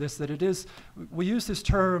relates to this. That it is, we use this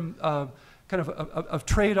term kind of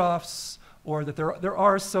trade-offs, or that there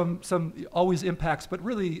are some always impacts, but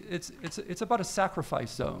really it's about a sacrifice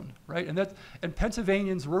zone, right? And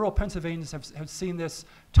Pennsylvanians, rural Pennsylvanians have seen this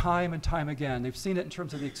time and time again. They've seen it in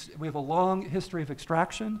terms of we have a long history of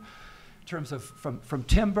extraction. in terms of from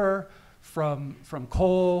timber, from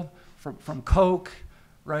coal, from coke,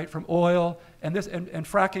 right, from oil, and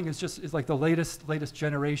fracking is like the latest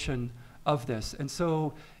generation of this. And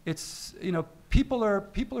so it's, people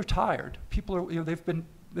are tired. People are, they've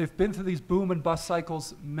been through these boom and bust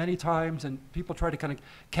cycles many times, and people try to kind of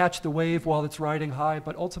catch the wave while it's riding high,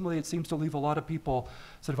 but ultimately it seems to leave a lot of people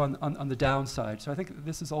sort of on the downside. So I think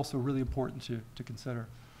this is also really important to consider.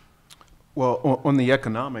 Well, on the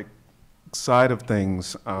economic side of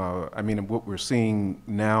things, I mean, what we're seeing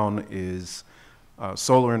now is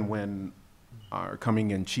solar and wind are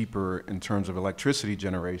coming in cheaper in terms of electricity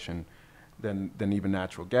generation than even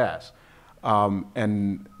natural gas.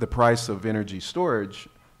 And the price of energy storage,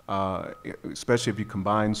 especially if you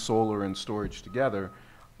combine solar and storage together,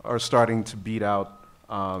 are starting to beat out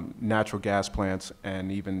natural gas plants and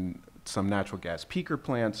even some natural gas peaker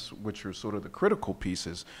plants, which are sort of the critical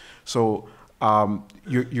pieces. So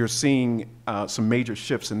you're seeing some major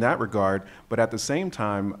shifts in that regard, but at the same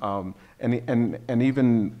time, and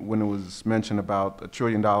even when it was mentioned about $1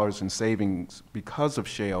 trillion in savings because of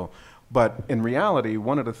shale, but in reality,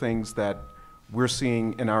 one of the things that we're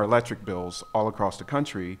seeing in our electric bills all across the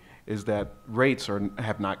country is that rates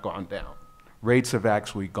have not gone down. Rates have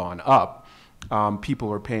actually gone up.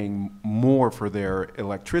 People are paying more for their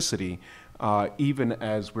electricity, even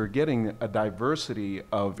as we're getting a diversity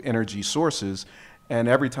of energy sources. And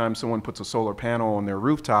every time someone puts a solar panel on their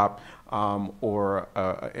rooftop or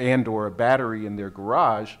a battery in their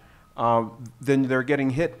garage, then they're getting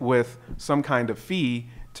hit with some kind of fee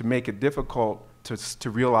to make it difficult to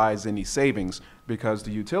realize any savings, because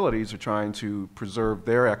the utilities are trying to preserve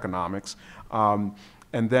their economics. And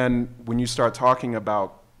then when you start talking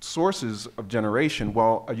about sources of generation,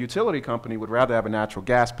 well, a utility company would rather have a natural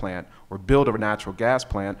gas plant or build a natural gas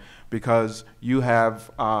plant because you have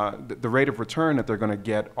the rate of return that they're going to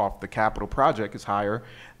get off the capital project is higher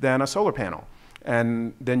than a solar panel.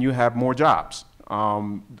 And then you have more jobs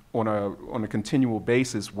on a continual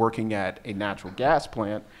basis working at a natural gas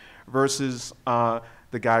plant versus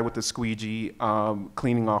the guy with the squeegee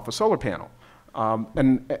cleaning off a solar panel.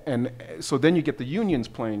 And so then you get the unions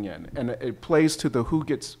playing in, and it plays to the who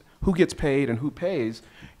gets paid and who pays.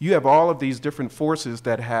 You have all of these different forces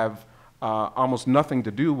that have almost nothing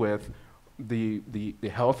to do with the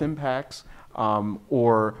health impacts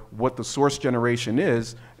or what the source generation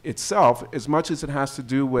is itself, as much as it has to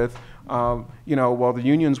do with, well, the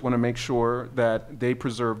unions want to make sure that they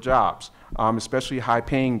preserve jobs, especially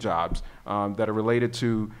high-paying jobs that are related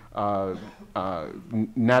to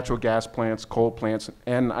natural gas plants, coal plants,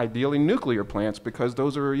 and ideally nuclear plants, because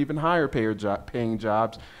those are even higher paying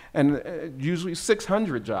jobs, and usually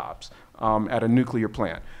 600 jobs at a nuclear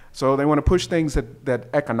plant. So they want to push things that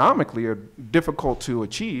economically are difficult to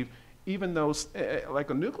achieve, even though, like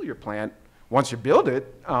a nuclear plant, once you build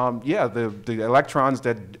it, yeah, the electrons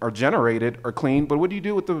that are generated are clean, but what do you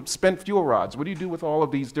do with the spent fuel rods? What do you do with all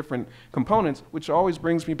of these different components? Which always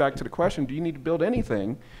brings me back to the question, do you need to build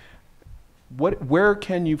anything? Where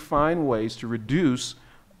can you find ways to reduce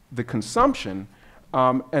the consumption?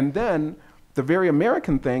 And then the very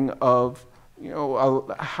American thing of,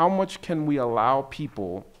 how much can we allow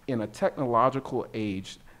people in a technological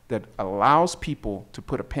age that allows people to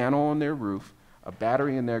put a panel on their roof, a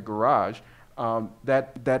battery in their garage,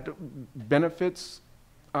 that benefits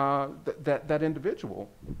that individual.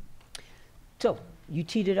 So you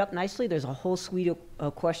teed it up nicely. There's a whole suite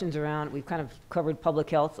of questions around. We've kind of covered public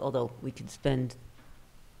health, although we could spend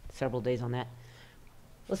several days on that.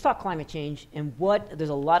 Let's talk climate change and there's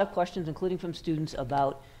a lot of questions, including from students,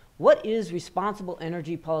 about what is responsible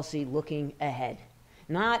energy policy looking ahead?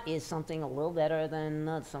 Not is something a little better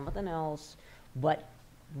than something else, but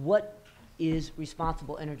what is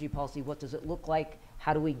responsible energy policy? What does it look like?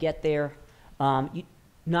 How do we get there?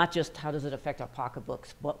 Not just how does it affect our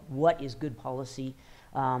pocketbooks, but what is good policy?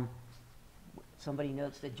 Somebody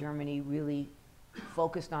notes that Germany really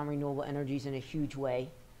focused on renewable energies in a huge way.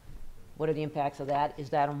 What are the impacts of that? Is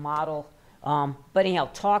that a model? But anyhow,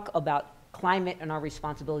 talk about climate and our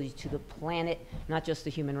responsibilities to the planet, not just the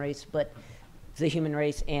human race, but the human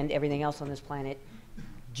race and everything else on this planet,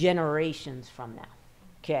 generations from now.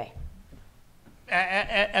 Okay.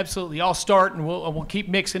 Absolutely. I'll start, and we'll keep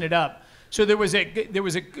mixing it up. So there was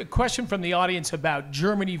a question from the audience about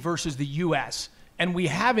Germany versus the U.S., and we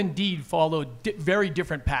have indeed followed very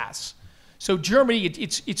different paths. So Germany,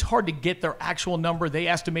 it's hard to get their actual number. They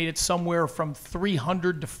estimate it somewhere from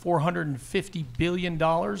 $300 to $450 billion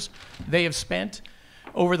they have spent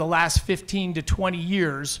over the last 15 to 20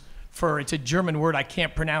 years for, it's a German word I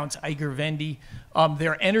can't pronounce,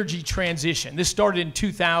 their energy transition. This started in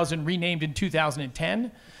 2000, renamed in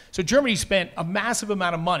 2010. So Germany spent a massive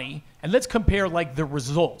amount of money, and let's compare like the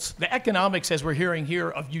results. The economics, as we're hearing here,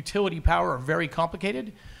 of utility power are very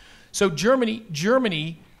complicated. So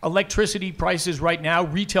Germany electricity prices right now,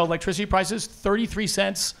 retail electricity prices, 33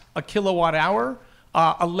 cents a kilowatt hour,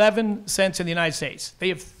 11 cents in the United States. They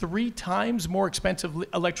have 3 times more expensive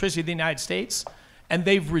electricity than the United States, and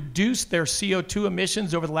they've reduced their CO2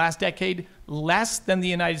 emissions over the last decade less than the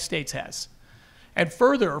United States has. And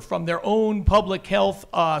further, from their own public health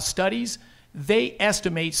studies, they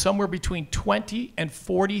estimate somewhere between 20 and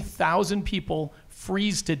 40,000 people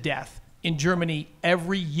freeze to death in Germany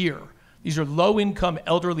every year. These are low-income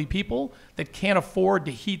elderly people that can't afford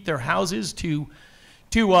to heat their houses to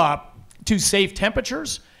safe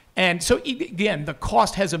temperatures. And so again, the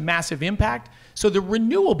cost has a massive impact. So the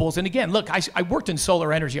renewables, and again, look, I worked in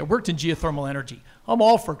solar energy, I worked in geothermal energy. I'm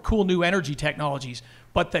all for cool new energy technologies,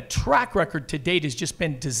 but the track record to date has just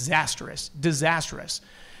been disastrous.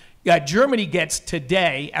 Germany gets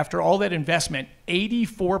today, after all that investment,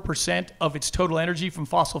 84% of its total energy from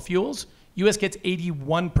fossil fuels. US gets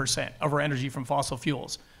 81% of our energy from fossil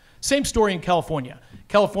fuels. Same story in California.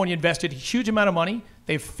 California invested a huge amount of money.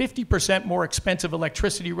 They have 50% more expensive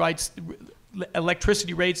electricity rates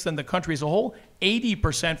than the country as a whole,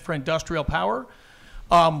 80% for industrial power.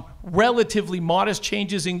 Relatively modest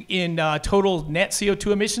changes in total net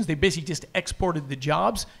CO2 emissions. They basically just exported the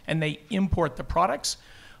jobs and they import the products.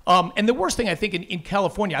 And the worst thing I think in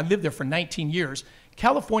California, I lived there for 19 years,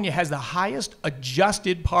 California has the highest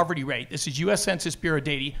adjusted poverty rate, this is US Census Bureau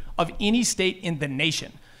data, of any state in the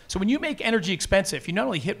nation. So when you make energy expensive, you not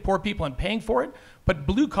only hit poor people in paying for it, but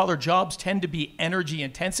blue-collar jobs tend to be energy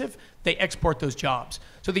intensive. They export those jobs.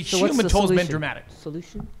 So the human toll has been dramatic.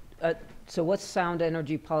 Solution? So what's sound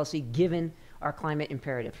energy policy given our climate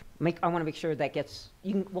imperative? I want to make sure that gets,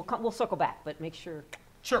 we'll circle back, but make sure.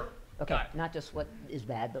 Sure. Okay, not just what is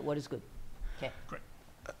bad, but what is good. Okay. Great.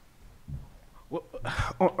 Well,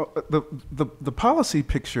 the policy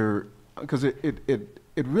picture, because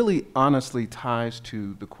it really honestly ties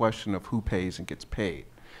to the question of who pays and gets paid.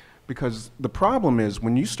 Because the problem is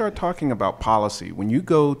when you start talking about policy, when you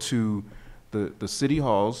go to the city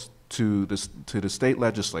halls, to the state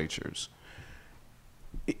legislatures,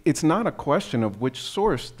 it's not a question of which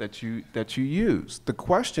source that you use. The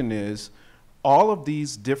question is all of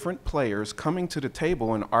these different players coming to the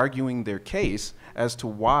table and arguing their case as to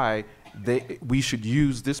why we should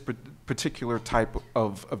use this particular type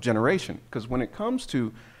of generation. Because when it comes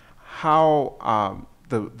to how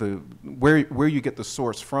where you get the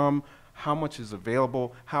source from, how much is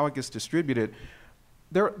available, how it gets distributed,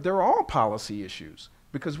 they're all policy issues.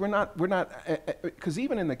 Because because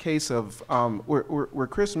even in the case of where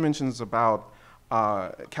Chris mentions about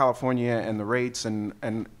California and the rates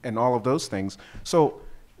and all of those things. So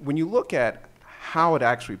when you look at how it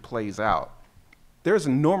actually plays out, there's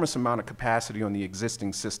an enormous amount of capacity on the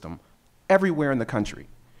existing system everywhere in the country.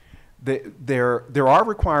 There are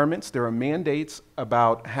requirements, there are mandates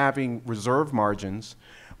about having reserve margins,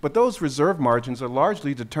 but those reserve margins are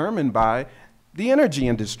largely determined by the energy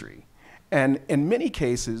industry. And in many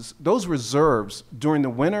cases, those reserves during the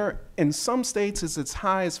winter, in some states, is as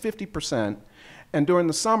high as 50%, and during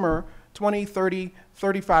the summer, 20, 30,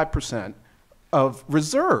 35% of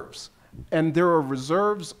reserves. And there are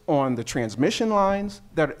reserves on the transmission lines,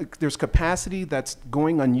 there's capacity that's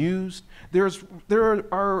going unused. There's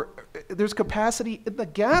capacity in the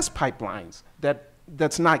gas pipelines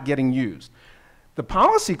that's not getting used. The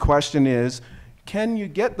policy question is, can you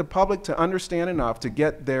get the public to understand enough to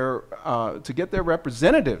get their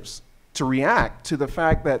representatives to react to the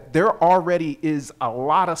fact that there already is a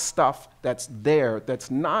lot of stuff that's there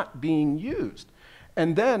that's not being used?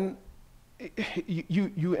 And then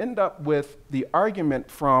you end up with the argument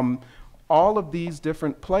from all of these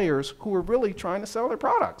different players who are really trying to sell their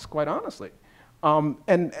products, quite honestly.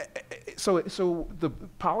 And so the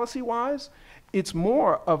policy-wise, it's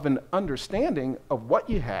more of an understanding of what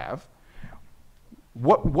you have,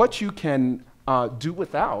 what you can do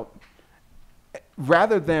without,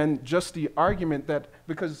 rather than just the argument that,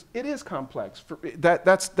 because it is complex,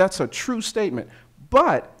 that's a true statement,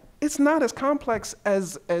 but it's not as complex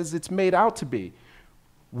as it's made out to be.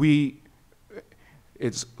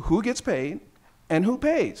 It's who gets paid and who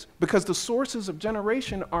pays, because the sources of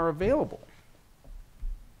generation are available.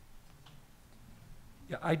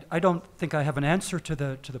 Yeah, I don't think I have an answer to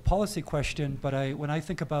the policy question, but when I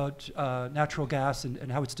think about natural gas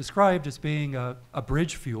and how it's described as being a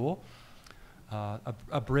bridge fuel,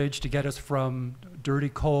 a bridge to get us from dirty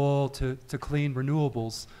coal to clean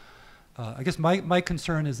renewables, I guess my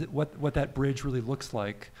concern is that what that bridge really looks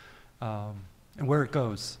like and where it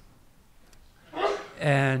goes.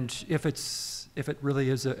 And if it really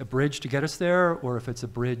is a bridge to get us there, or if it's a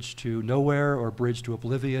bridge to nowhere, or a bridge to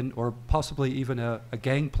oblivion, or possibly even a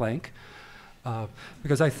gangplank,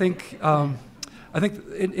 because I think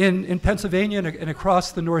in Pennsylvania and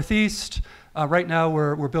across the Northeast, right now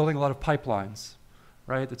we're building a lot of pipelines,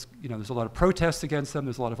 right? There's a lot of protests against them.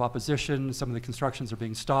 There's a lot of opposition. Some of the constructions are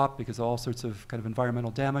being stopped because of all sorts of kind of environmental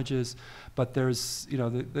damages. But there's,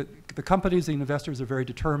 the companies, the investors are very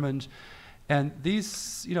determined. And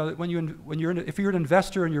these, if you're an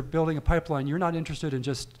investor and you're building a pipeline, you're not interested in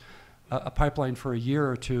just a pipeline for a year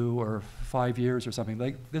or two or 5 years or something.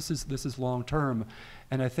 Like this is long term,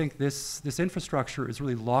 and I think this infrastructure is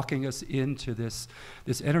really locking us into this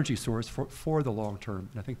energy source for the long term.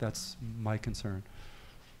 And I think that's my concern.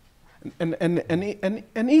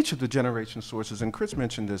 And each of the generation sources, and Chris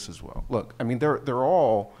mentioned this as well. Look, I mean,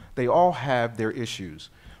 they all have their issues.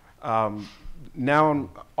 Now,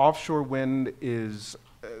 offshore wind is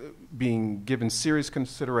being given serious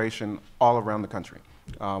consideration all around the country,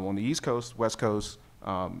 on the East Coast, West Coast,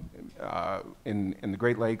 in the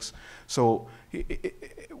Great Lakes. So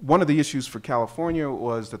one of the issues for California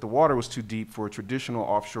was that the water was too deep for a traditional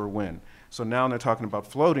offshore wind. So now they're talking about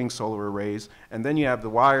floating solar arrays, and then you have the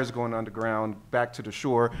wires going underground back to the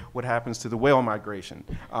shore. What happens to the whale migration?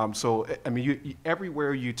 So, I mean,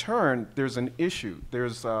 everywhere you turn, there's an issue.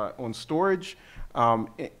 There's, on storage,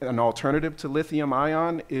 an alternative to lithium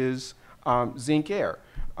ion is zinc air.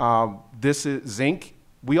 This is zinc.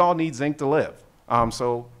 We all need zinc to live.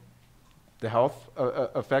 So the health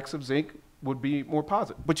effects of zinc would be more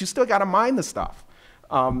positive. But you still got to mine the stuff.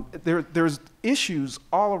 There's issues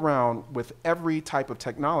all around with every type of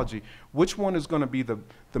technology. Which one is going to be the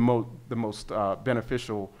most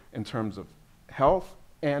beneficial in terms of health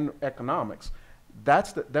and economics?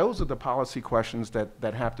 Those are the policy questions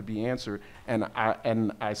that have to be answered. And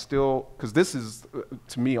I still, because this is,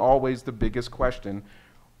 to me, always the biggest question,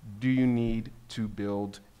 do you need to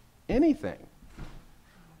build anything?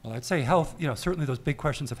 Well, I'd say health, certainly those big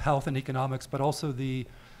questions of health and economics, but also the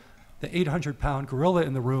 800-pound gorilla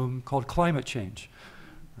in the room called climate change,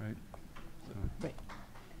 right? So.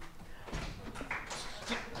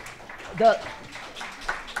 The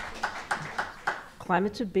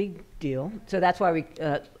climate's a big deal, so that's why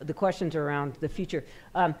the questions are around the future.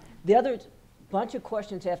 The other bunch of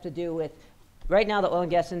questions have to do with, right now the oil and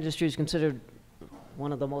gas industry is considered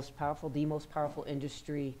one of the most powerful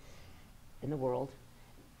industry in the world,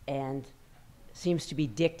 and seems to be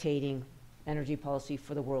dictating energy policy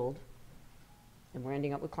for the world. And we're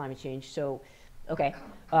ending up with climate change. So, okay.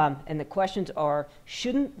 And the questions are,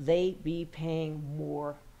 shouldn't they be paying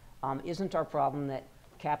more? Isn't our problem that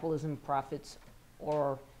capitalism profits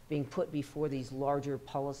are being put before these larger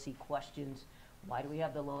policy questions? Why do we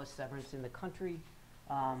have the lowest severance in the country?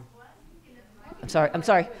 I'm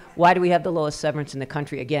sorry. Why do we have the lowest severance in the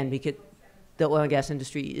country? Again, because the oil and gas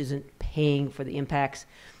industry isn't paying for the impacts.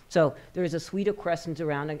 So there is a suite of questions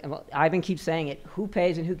around, and Ivan keeps saying it, who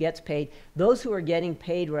pays and who gets paid. Those who are getting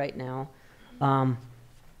paid right now,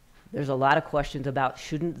 there's a lot of questions about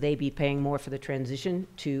shouldn't they be paying more for the transition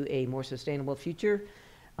to a more sustainable future,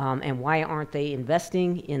 and why aren't they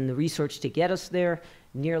investing in the research to get us there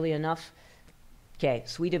nearly enough? Okay,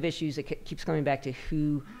 suite of issues. It keeps coming back to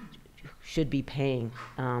who should be paying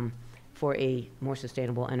for a more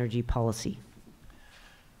sustainable energy policy.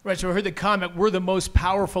 Right, so I heard the comment, we're the most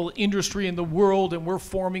powerful industry in the world and we're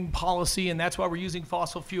forming policy and that's why we're using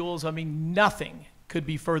fossil fuels. I mean, nothing could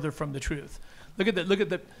be further from the truth. Look at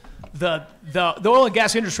the oil and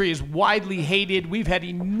gas industry is widely hated. We've had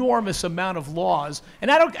enormous amount of laws. And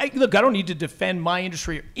I don't need to defend my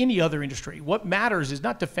industry or any other industry. What matters is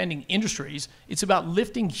not defending industries, it's about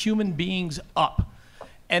lifting human beings up.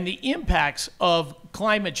 And the impacts of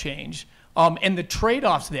climate change and the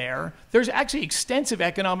trade-offs there's actually extensive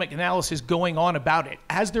economic analysis going on about it,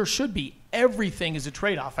 as there should be. Everything is a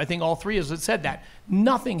trade-off. I think all three of us said that.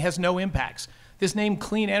 Nothing has no impacts. This name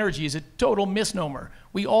clean energy is a total misnomer.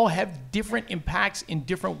 We all have different impacts in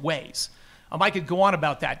different ways. I could go on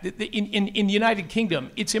about that. In the United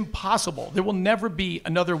Kingdom, it's impossible. There will never be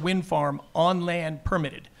another wind farm on land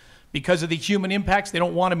permitted. Because of the human impacts, they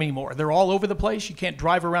don't want them anymore. They're all over the place. You can't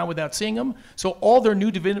drive around without seeing them. So all their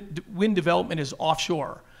new wind development is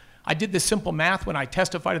offshore. I did this simple math when I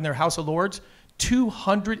testified in their House of Lords.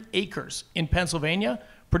 200 acres in Pennsylvania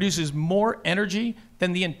produces more energy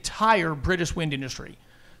than the entire British wind industry.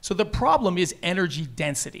 So the problem is energy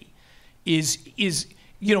density. Is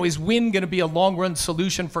wind going to be a long-run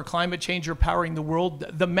solution for climate change or powering the world?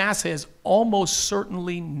 The math says almost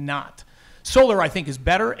certainly not. Solar, I think, is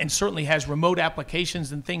better and certainly has remote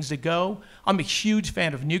applications and things to go. I'm a huge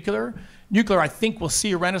fan of nuclear. Nuclear, I think, will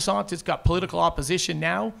see a renaissance. It's got political opposition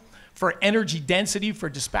now. For energy density, for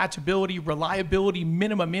dispatchability, reliability,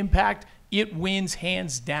 minimum impact, it wins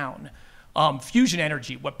hands down. Fusion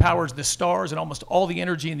energy, what powers the stars and almost all the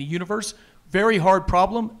energy in the universe, very hard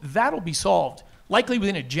problem. That'll be solved, likely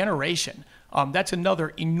within a generation. That's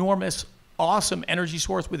another enormous, awesome energy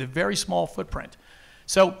source with a very small footprint.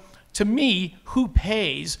 So to me, who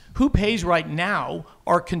pays right now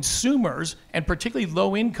are consumers, and particularly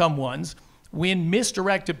low-income ones, when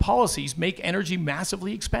misdirected policies make energy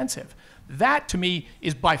massively expensive. That, to me,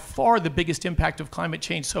 is by far the biggest impact of climate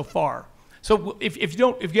change so far. So if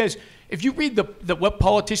you read what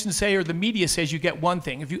politicians say or the media says, you get one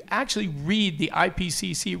thing. If you actually read the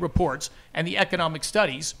IPCC reports and the economic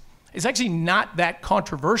studies, it's actually not that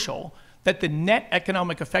controversial that the net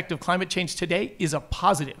economic effect of climate change today is a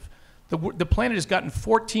positive. The planet has gotten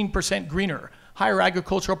 14% greener, higher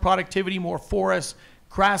agricultural productivity, more forests,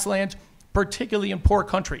 grasslands, particularly in poor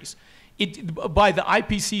countries. By the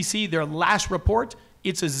IPCC, their last report,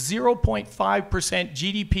 it's a 0.5%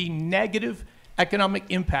 GDP negative economic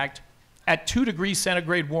impact at 2 degrees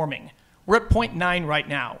centigrade warming. We're at 0.9 right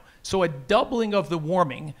now. So a doubling of the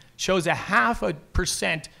warming shows a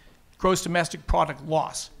 0.5% gross domestic product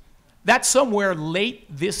loss. That's somewhere late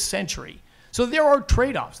this century. So there are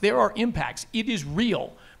trade-offs, there are impacts. It is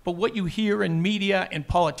real. But what you hear in media and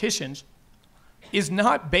politicians is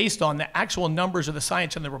not based on the actual numbers of the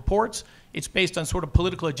science and the reports. It's based on sort of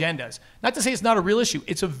political agendas. Not to say it's not a real issue.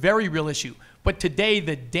 It's a very real issue. But today,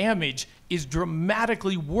 the damage is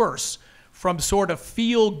dramatically worse from sort of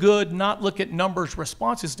feel-good, not look at numbers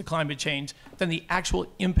responses to climate change than the actual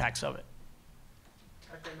impacts of it.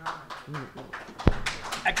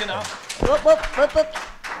 Economic. Whoop, whoop, whoop, whoop.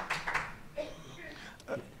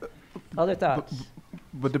 Other thoughts?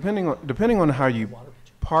 But depending on how you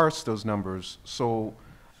parse those numbers, so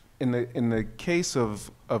in the case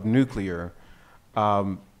of nuclear,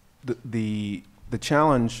 the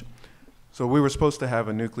challenge. So we were supposed to have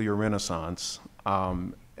a nuclear renaissance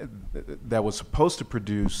that was supposed to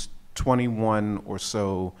produce 21 or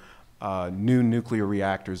so new nuclear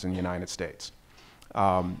reactors in the United States.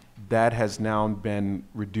 That has now been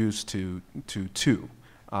reduced to 2.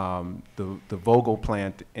 The Vogtle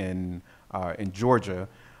plant in Georgia,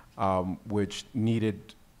 which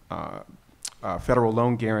needed federal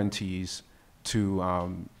loan guarantees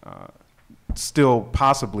to still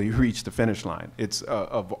possibly reach the finish line. It's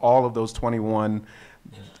of all of those 21,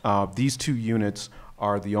 these 2 units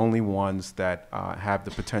are the only ones that have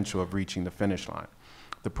the potential of reaching the finish line.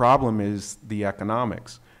 The problem is the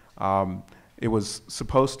economics. It was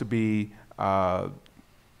supposed to be $4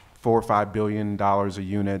 or $5 billion a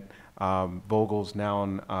unit. Vogel's now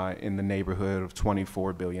in the neighborhood of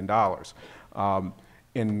 $24 billion.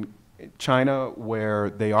 In China, where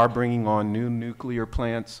they are bringing on new nuclear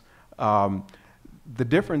plants, the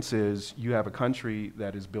difference is you have a country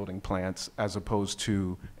that is building plants as opposed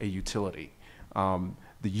to a utility.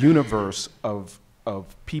 The universe of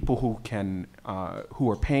people who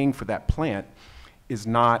are paying for that plant is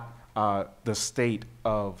not the state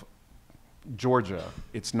of Georgia.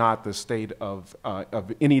 It's not the state of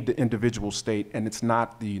any individual state, and it's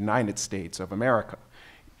not the United States of America.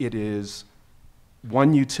 It is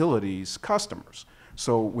one utility's customers.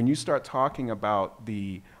 So when you start talking about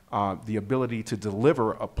the ability to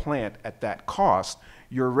deliver a plant at that cost,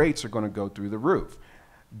 your rates are going to go through the roof.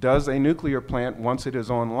 Does a nuclear plant, once it is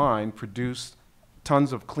online, produce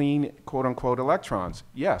tons of clean, quote-unquote, electrons?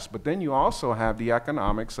 Yes, but then you also have the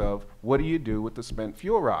economics of what do you do with the spent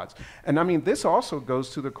fuel rods? And I mean, this also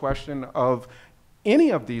goes to the question of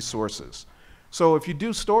any of these sources. So if you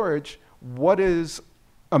do storage, what is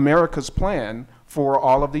America's plan for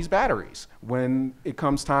all of these batteries when it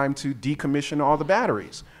comes time to decommission all the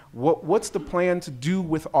batteries? What's the plan to do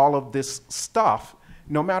with all of this stuff,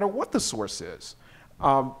 no matter what the source is?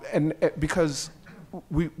 Because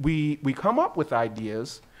we come up with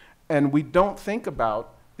ideas and we don't think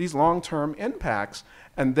about these long-term impacts,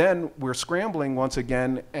 and then we're scrambling once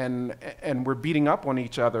again and we're beating up on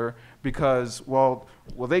each other because, well,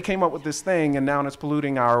 they came up with this thing and now it's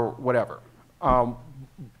polluting our whatever.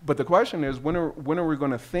 But the question is, when are we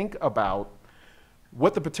going to think about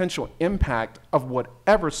what the potential impact of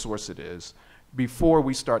whatever source it is before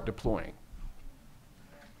we start deploying?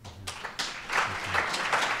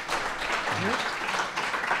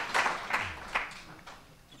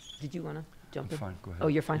 Did you want to jump in? Fine, go ahead. Oh,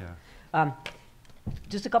 you're fine? Yeah.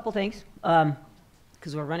 Just a couple things,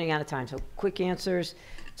 because we're running out of time. So quick answers.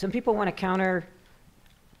 Some people want to counter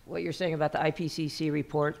what you're saying about the IPCC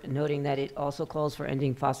report, noting that it also calls for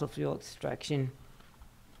ending fossil fuel extraction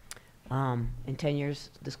in 10 years,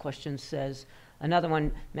 this question says. Another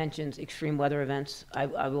one mentions extreme weather events. I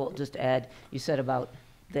will just add, you said about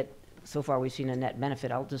that so far we've seen a net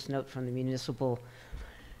benefit. I'll just note from the municipal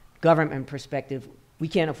government perspective, we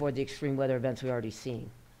can't afford the extreme weather events we're already seeing.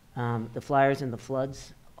 The fires and the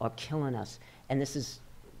floods are killing us. And this is,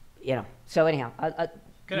 you know, so anyhow.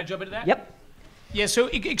 Can I jump into that? Yep. Yeah, so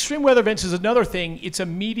extreme weather events is another thing. It's a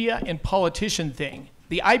media and politician thing.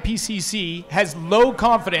 The IPCC has low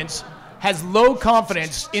confidence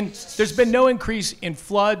in, there's been no increase in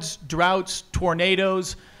floods, droughts,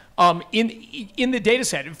 tornadoes in the data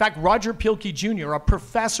set. In fact, Roger Pielke Jr., a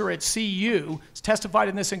professor at CU, has testified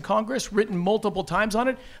in this in Congress, written multiple times on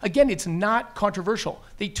it. Again, it's not controversial.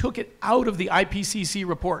 They took it out of the IPCC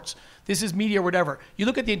reports. This is media or whatever. You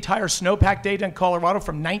look at the entire snowpack data in Colorado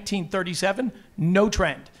from 1937, no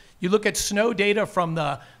trend. You look at snow data from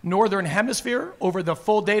the northern hemisphere over the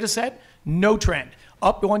full data set, no trend.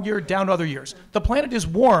 Up one year, down other years. The planet is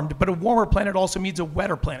warmed, but a warmer planet also means a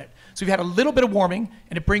wetter planet. So we've had a little bit of warming,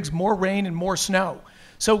 and it brings more rain and more snow.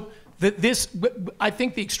 So I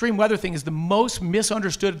think the extreme weather thing is the most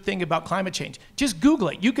misunderstood thing about climate change. Just Google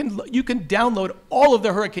it. You can download all of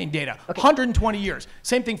the hurricane data, 120 years.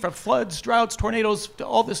 Same thing for floods, droughts, tornadoes,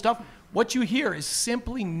 all this stuff. What you hear is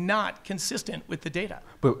simply not consistent with the data.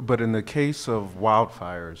 But in the case of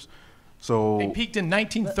wildfires, so they peaked in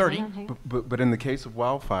 1930. But in the case of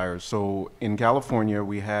wildfires, so in California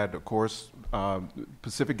we had, of course,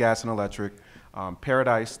 Pacific Gas and Electric,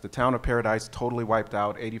 Paradise, the town of Paradise totally wiped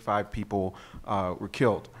out, 85 people were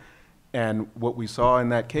killed. And what we saw in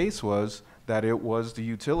that case was that it was the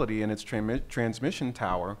utility and its transmission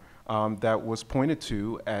tower that was pointed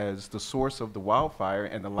to as the source of the wildfire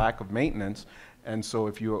and the lack of maintenance. And so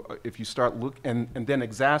if you start and then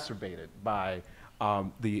exacerbated by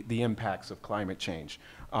the impacts of climate change,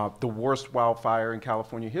 the worst wildfire in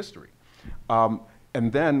California history. And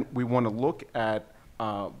then we want to look at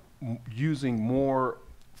using more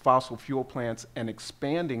fossil fuel plants and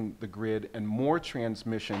expanding the grid and more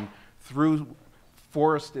transmission through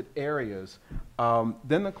forested areas.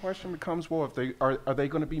 Then the question becomes, well, if are they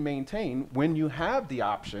going to be maintained when you have the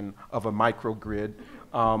option of a microgrid,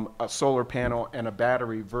 a solar panel, and a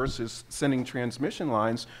battery versus sending transmission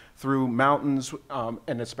lines through mountains,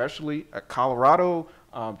 and especially Colorado,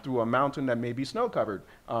 through a mountain that may be snow-covered,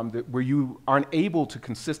 where you aren't able to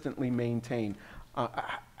consistently maintain.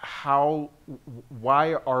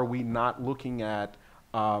 Why are we not looking at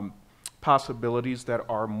possibilities that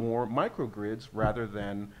are more microgrids rather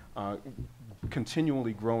than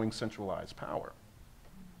continually growing centralized power?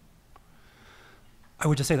 I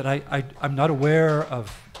would just say that I'm not aware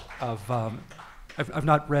of I've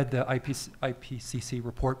not read the IPCC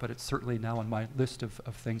report, but it's certainly now on my list of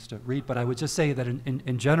things to read. But I would just say that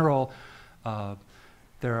in general,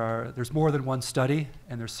 there's more than one study,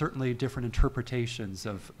 and there's certainly different interpretations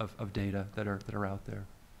of data that are out there.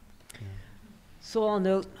 Yeah. So I'll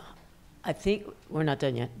note, I think we're not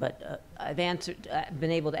done yet, but I've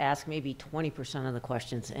been able to ask maybe 20% of the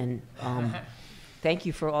questions, and thank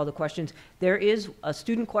you for all the questions. There is a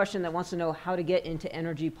student question that wants to know how to get into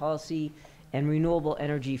energy policy and renewable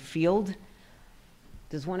energy field.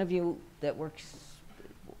 Does one of you that works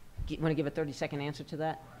want to give a 30-second answer to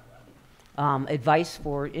that? Advice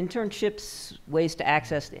for internships, ways to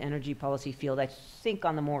access the energy policy field, I think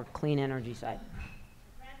on the more clean energy side.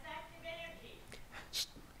 Transactive energy.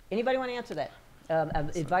 Anybody want to answer that?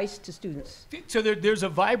 Advice to students. So there's a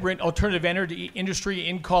vibrant alternative energy industry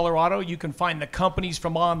in Colorado. You can find the companies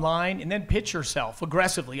from online and then pitch yourself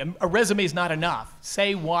aggressively. A resume is not enough.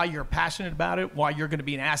 Say why you're passionate about it, why you're going to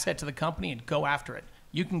be an asset to the company, and go after it.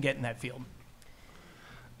 You can get in that field.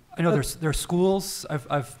 I know there are schools.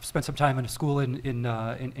 I've spent some time in a school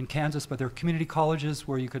in Kansas, but there are community colleges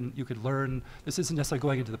where you can learn. This isn't necessarily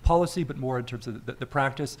going into the policy, but more in terms of the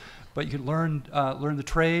practice. But you can learn the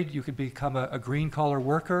trade. You can become a green collar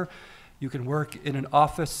worker. You can work in an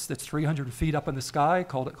office that's 300 feet up in the sky,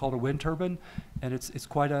 called a wind turbine, and it's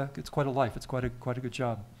quite a life. It's quite a good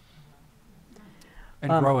job,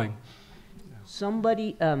 and growing.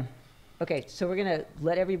 Somebody. Okay, so we're going to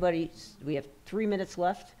let everybody. We have 3 minutes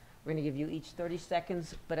left. We're going to give you each 30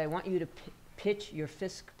 seconds, but I want you to pitch your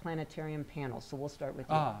Fisk Planetarium panel. So we'll start with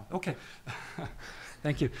you. Okay.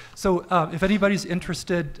 Thank you. So if anybody's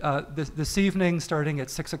interested, this evening, starting at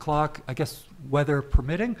 6 o'clock, I guess weather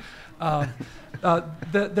permitting,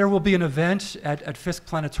 there will be an event at Fisk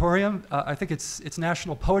Planetarium. I think it's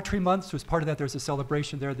National Poetry Month, so as part of that, there's a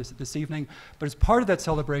celebration there this evening. But as part of that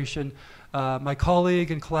celebration, my colleague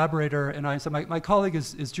and collaborator and I, so my colleague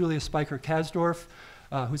is Julia Spiker-Kasdorf,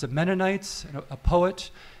 who's a Mennonite, and a poet,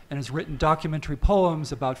 and has written documentary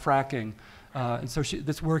poems about fracking. And so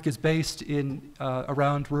this work is based in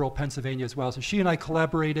around rural Pennsylvania as well. So she and I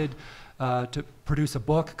collaborated to produce a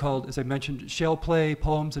book called, as I mentioned, Shale Play,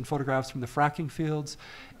 Poems and Photographs from the Fracking Fields.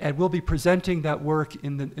 And we'll be presenting that work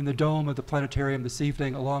in the dome of the planetarium this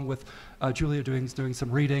evening, along with Julia doing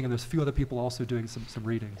some reading, and there's a few other people also doing some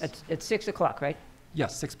readings. At 6 o'clock, right?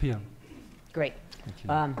 Yes, 6 p.m. Great.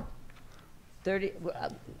 Thank you. 30,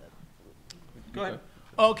 Go ahead.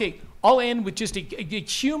 Okay, I'll end with just a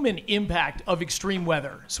human impact of extreme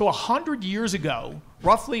weather. So 100 years ago,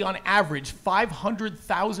 roughly on average,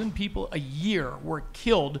 500,000 people a year were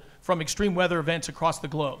killed from extreme weather events across the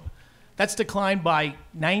globe. That's declined by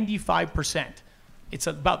 95%. It's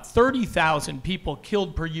about 30,000 people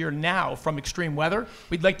killed per year now from extreme weather.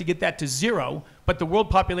 We'd like to get that to 0, but the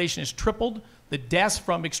world population has tripled. The deaths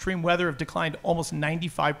from extreme weather have declined almost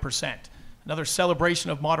 95%. Another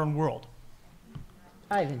celebration of modern world.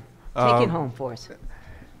 Ivan, take it home for us.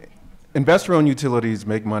 Investor-owned utilities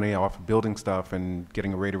make money off of building stuff and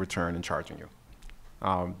getting a rate of return and charging you.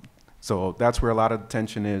 So that's where a lot of the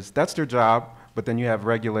tension is. That's their job, but then you have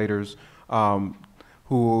regulators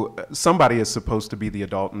who, somebody is supposed to be the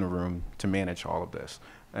adult in the room to manage all of this.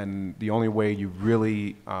 And the only way you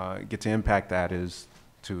really get to impact that is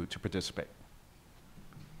to participate.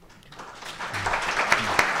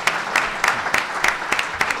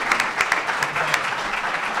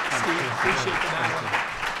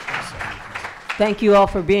 Thank you all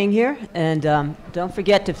for being here, and don't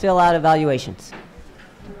forget to fill out evaluations.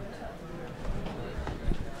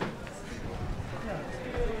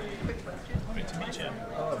 Great to meet you.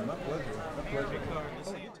 Oh, my pleasure. My pleasure.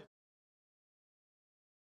 See you too.